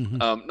two.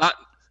 Mm-hmm.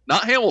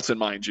 Not Hamilton,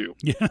 mind you.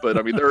 Yeah. But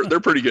I mean, they're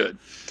pretty good.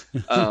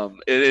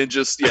 And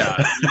just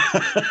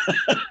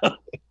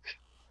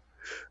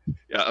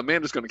Yeah,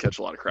 Amanda's going to catch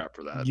a lot of crap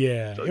for that.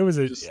 Yeah, So it was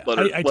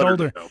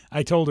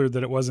I told her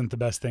that it wasn't the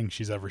best thing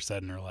she's ever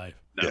said in her life.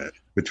 No. Yeah,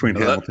 between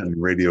Hamilton and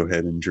Radiohead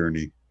and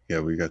Journey,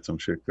 we got some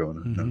shit going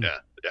on. Mhm. Yeah,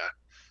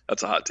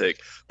 that's a hot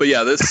take. But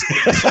yeah, this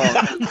song.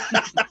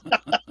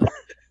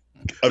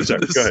 I'm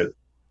sorry. Go ahead.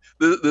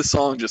 This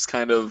song just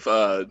kind of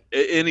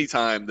any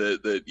time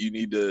that you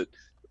need to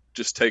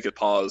just take a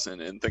pause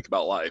and think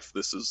about life,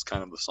 this is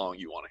kind of the song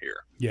you want to hear.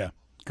 Yeah,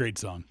 great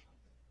song.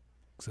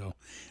 So,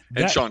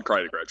 And Sean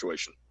cried at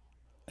graduation.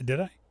 Did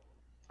I?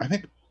 I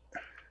think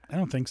I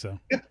don't think so.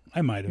 Yeah.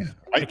 I might have.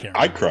 I can't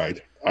I remember.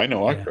 cried. I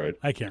know I Yeah, cried.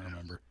 I can't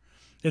remember.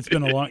 It's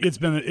been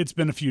it's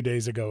been a few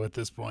days ago at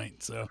this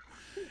point. So,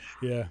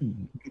 yeah.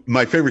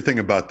 My favorite thing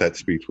about that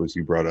speech was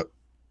you brought up,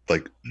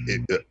 like,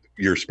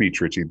 your speech,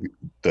 Richie,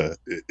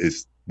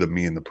 is the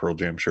me and the Pearl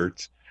Jam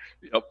shirts.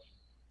 Yep.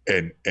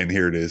 And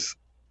here it is,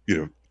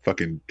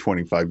 fucking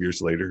 25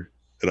 years later,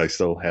 that I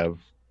still have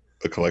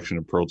a collection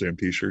of Pearl Jam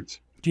t-shirts.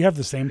 Do you have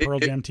the same Pearl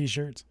Jam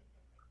t-shirts?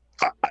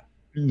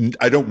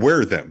 I don't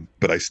wear them,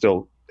 but I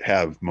still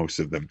have most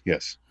of them.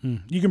 Yes.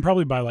 You can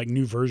probably buy like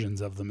new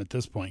versions of them at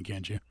this point,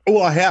 can't you?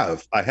 Well, I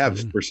have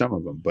Mhm. for some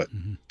of them, but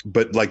Mhm.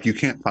 but like, you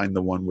can't find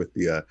the one with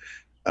the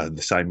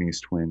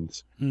Siamese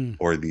twins Mm.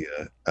 or the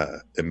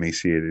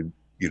emaciated,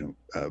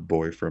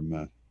 boy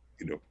from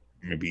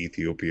maybe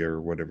Ethiopia or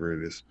whatever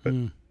it is, but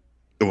Mm.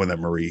 the one that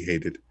Marie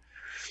hated.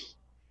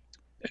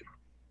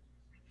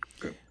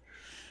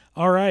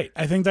 All right.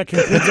 I think that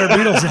concludes our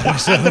Beatles How the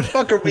episode.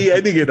 fuck are we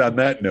ending it on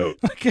that note?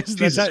 Because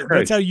Jesus that's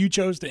Christ. how you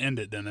chose to end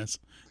it, Dennis.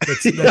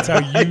 That's how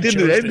I you didn't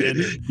chose end to end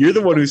it. it. You're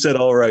the one who said,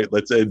 "All right,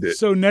 let's end it."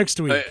 So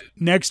next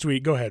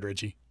week, go ahead,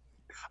 Richie.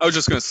 I was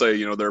just going to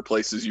say, there are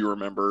places you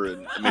remember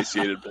in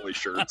emaciated boy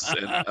shirts.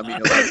 And I mean,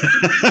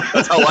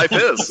 that's how life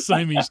is.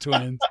 Siamese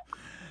twins.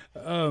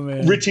 Oh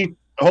man. Richie,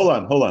 hold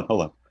on.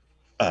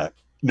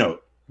 No,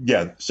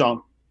 yeah,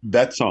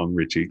 that song,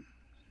 Richie,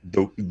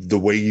 the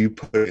way you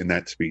put it in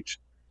that speech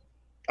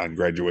on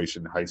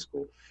graduation high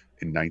school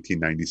in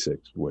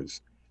 1996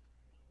 was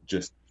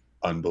just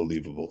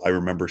unbelievable. I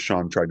remember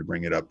Sean tried to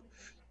bring it up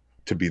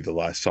to be the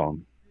last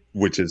song,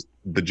 which is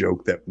the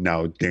joke that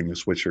now Daniel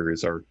Swisher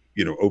is our,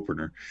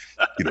 opener.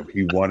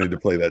 He wanted to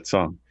play that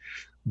song,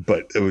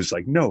 but it was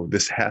like, no,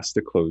 this has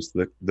to close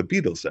the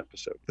Beatles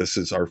episode. This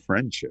is our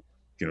friendship.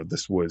 You know,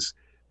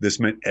 this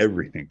meant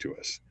everything to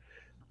us.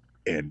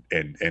 And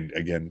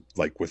again,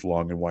 like with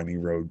Long and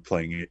Winding Road,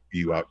 playing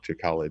you out to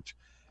college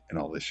and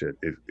all this shit,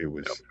 it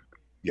was,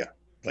 yeah,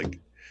 like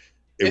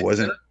it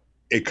wasn't,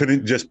 it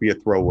couldn't just be a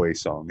throwaway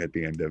song at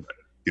the end of,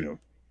 you know,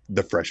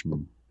 the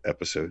freshman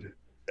episode,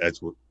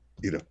 as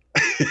you know.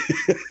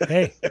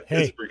 Hey,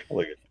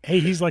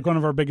 he's like one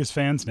of our biggest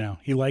fans now.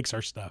 He likes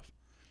our stuff.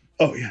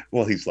 Oh yeah.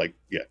 Well, he's like,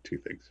 yeah, two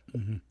things.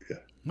 Mm-hmm. Yeah.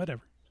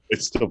 Whatever.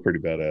 It's still pretty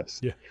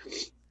badass. Yeah.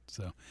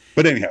 So,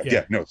 but anyhow,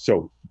 no.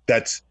 So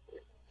that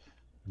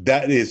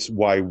is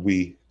why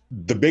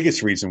the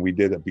biggest reason we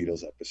did a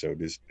Beatles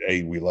episode is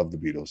A, we love the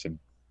Beatles, and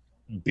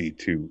B,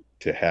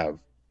 to have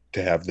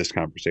this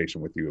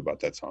conversation with you about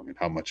that song and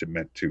how much it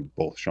meant to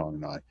both Sean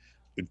and I,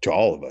 to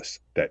all of us,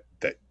 that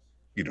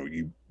you know,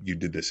 you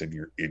did this in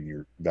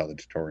your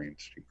valedictorian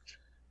speech.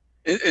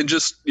 And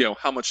just, you know,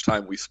 how much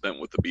time we spent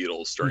with the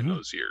Beatles during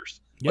those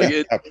years. Yeah,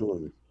 like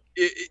absolutely.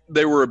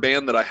 They were a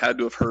band that I had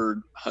to have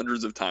heard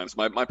hundreds of times.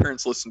 My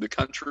parents listened to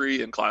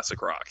country and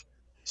classic rock.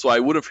 So I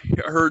would have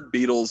heard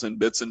Beatles in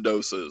bits and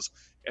doses.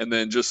 And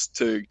then just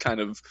to kind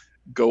of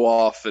go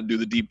off and do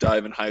the deep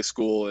dive in high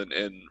school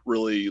and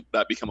really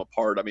that become a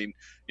part. I mean,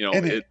 you know,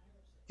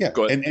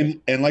 go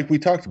ahead. And like we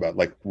talked about,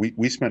 like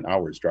we spent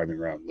hours driving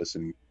around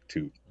listening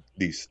to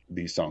these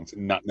songs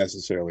and not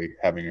necessarily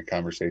having a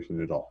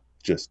conversation at all.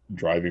 Just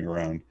driving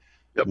around,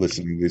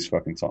 listening to these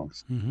fucking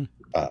songs. Mm-hmm.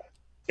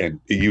 And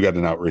you got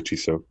an out, Richie,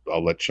 so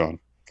I'll let Sean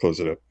close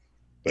it up.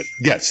 But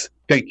yes,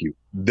 thank you.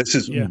 This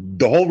is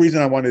the whole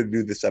reason I wanted to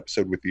do this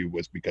episode with you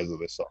was because of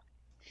this song.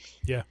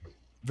 Yeah,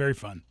 very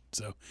fun.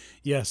 So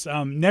yes,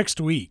 next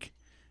week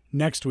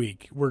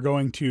we're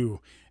going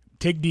to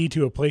take D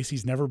to a place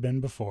he's never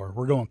been before.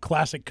 We're going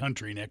classic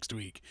country next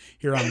week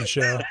here on the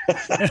show.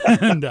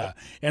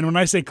 and when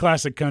I say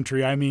classic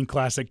country, I mean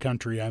classic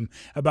country. I'm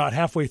about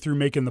halfway through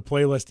making the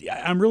playlist.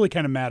 I'm really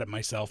kind of mad at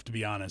myself, to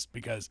be honest,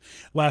 because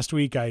last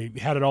week I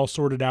had it all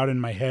sorted out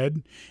in my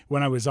head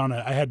when I was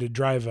I had to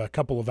drive a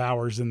couple of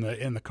hours in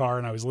the car,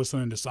 and I was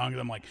listening to songs.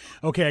 I'm like,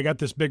 okay, I got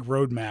this big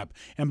road map.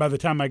 And by the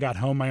time I got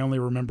home, I only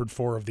remembered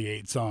 4 of the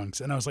 8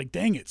 songs. And I was like,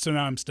 dang it. So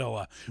now I'm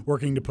still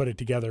working to put it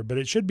together, but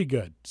it should be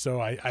good.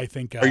 So I think.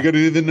 Are you going to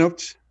do the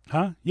notes?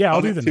 Huh? Yeah,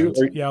 I'll do the notes.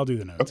 Yeah, I'll do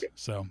the notes. Okay.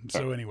 So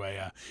anyway,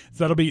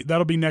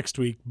 that'll be next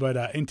week. But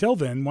until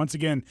then, once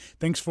again,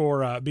 thanks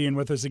for being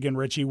with us again,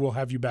 Richie. We'll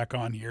have you back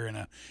on here in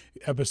a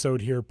episode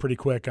here pretty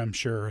quick, I'm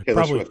sure. Yeah,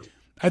 probably.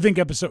 I think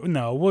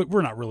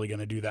we're not really going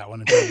to do that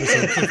one until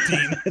episode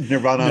 15.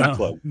 Nirvana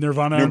Unplugged.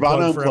 Nirvana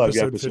Unplugged for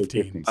episode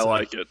 15. I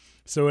like it.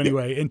 So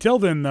anyway, until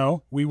then,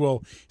 though, we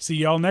will see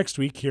y'all next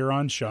week here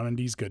on Sean and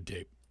D's Good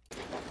Tape.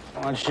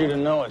 I want you to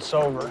know it's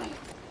over.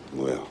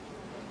 Well,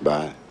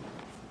 bye.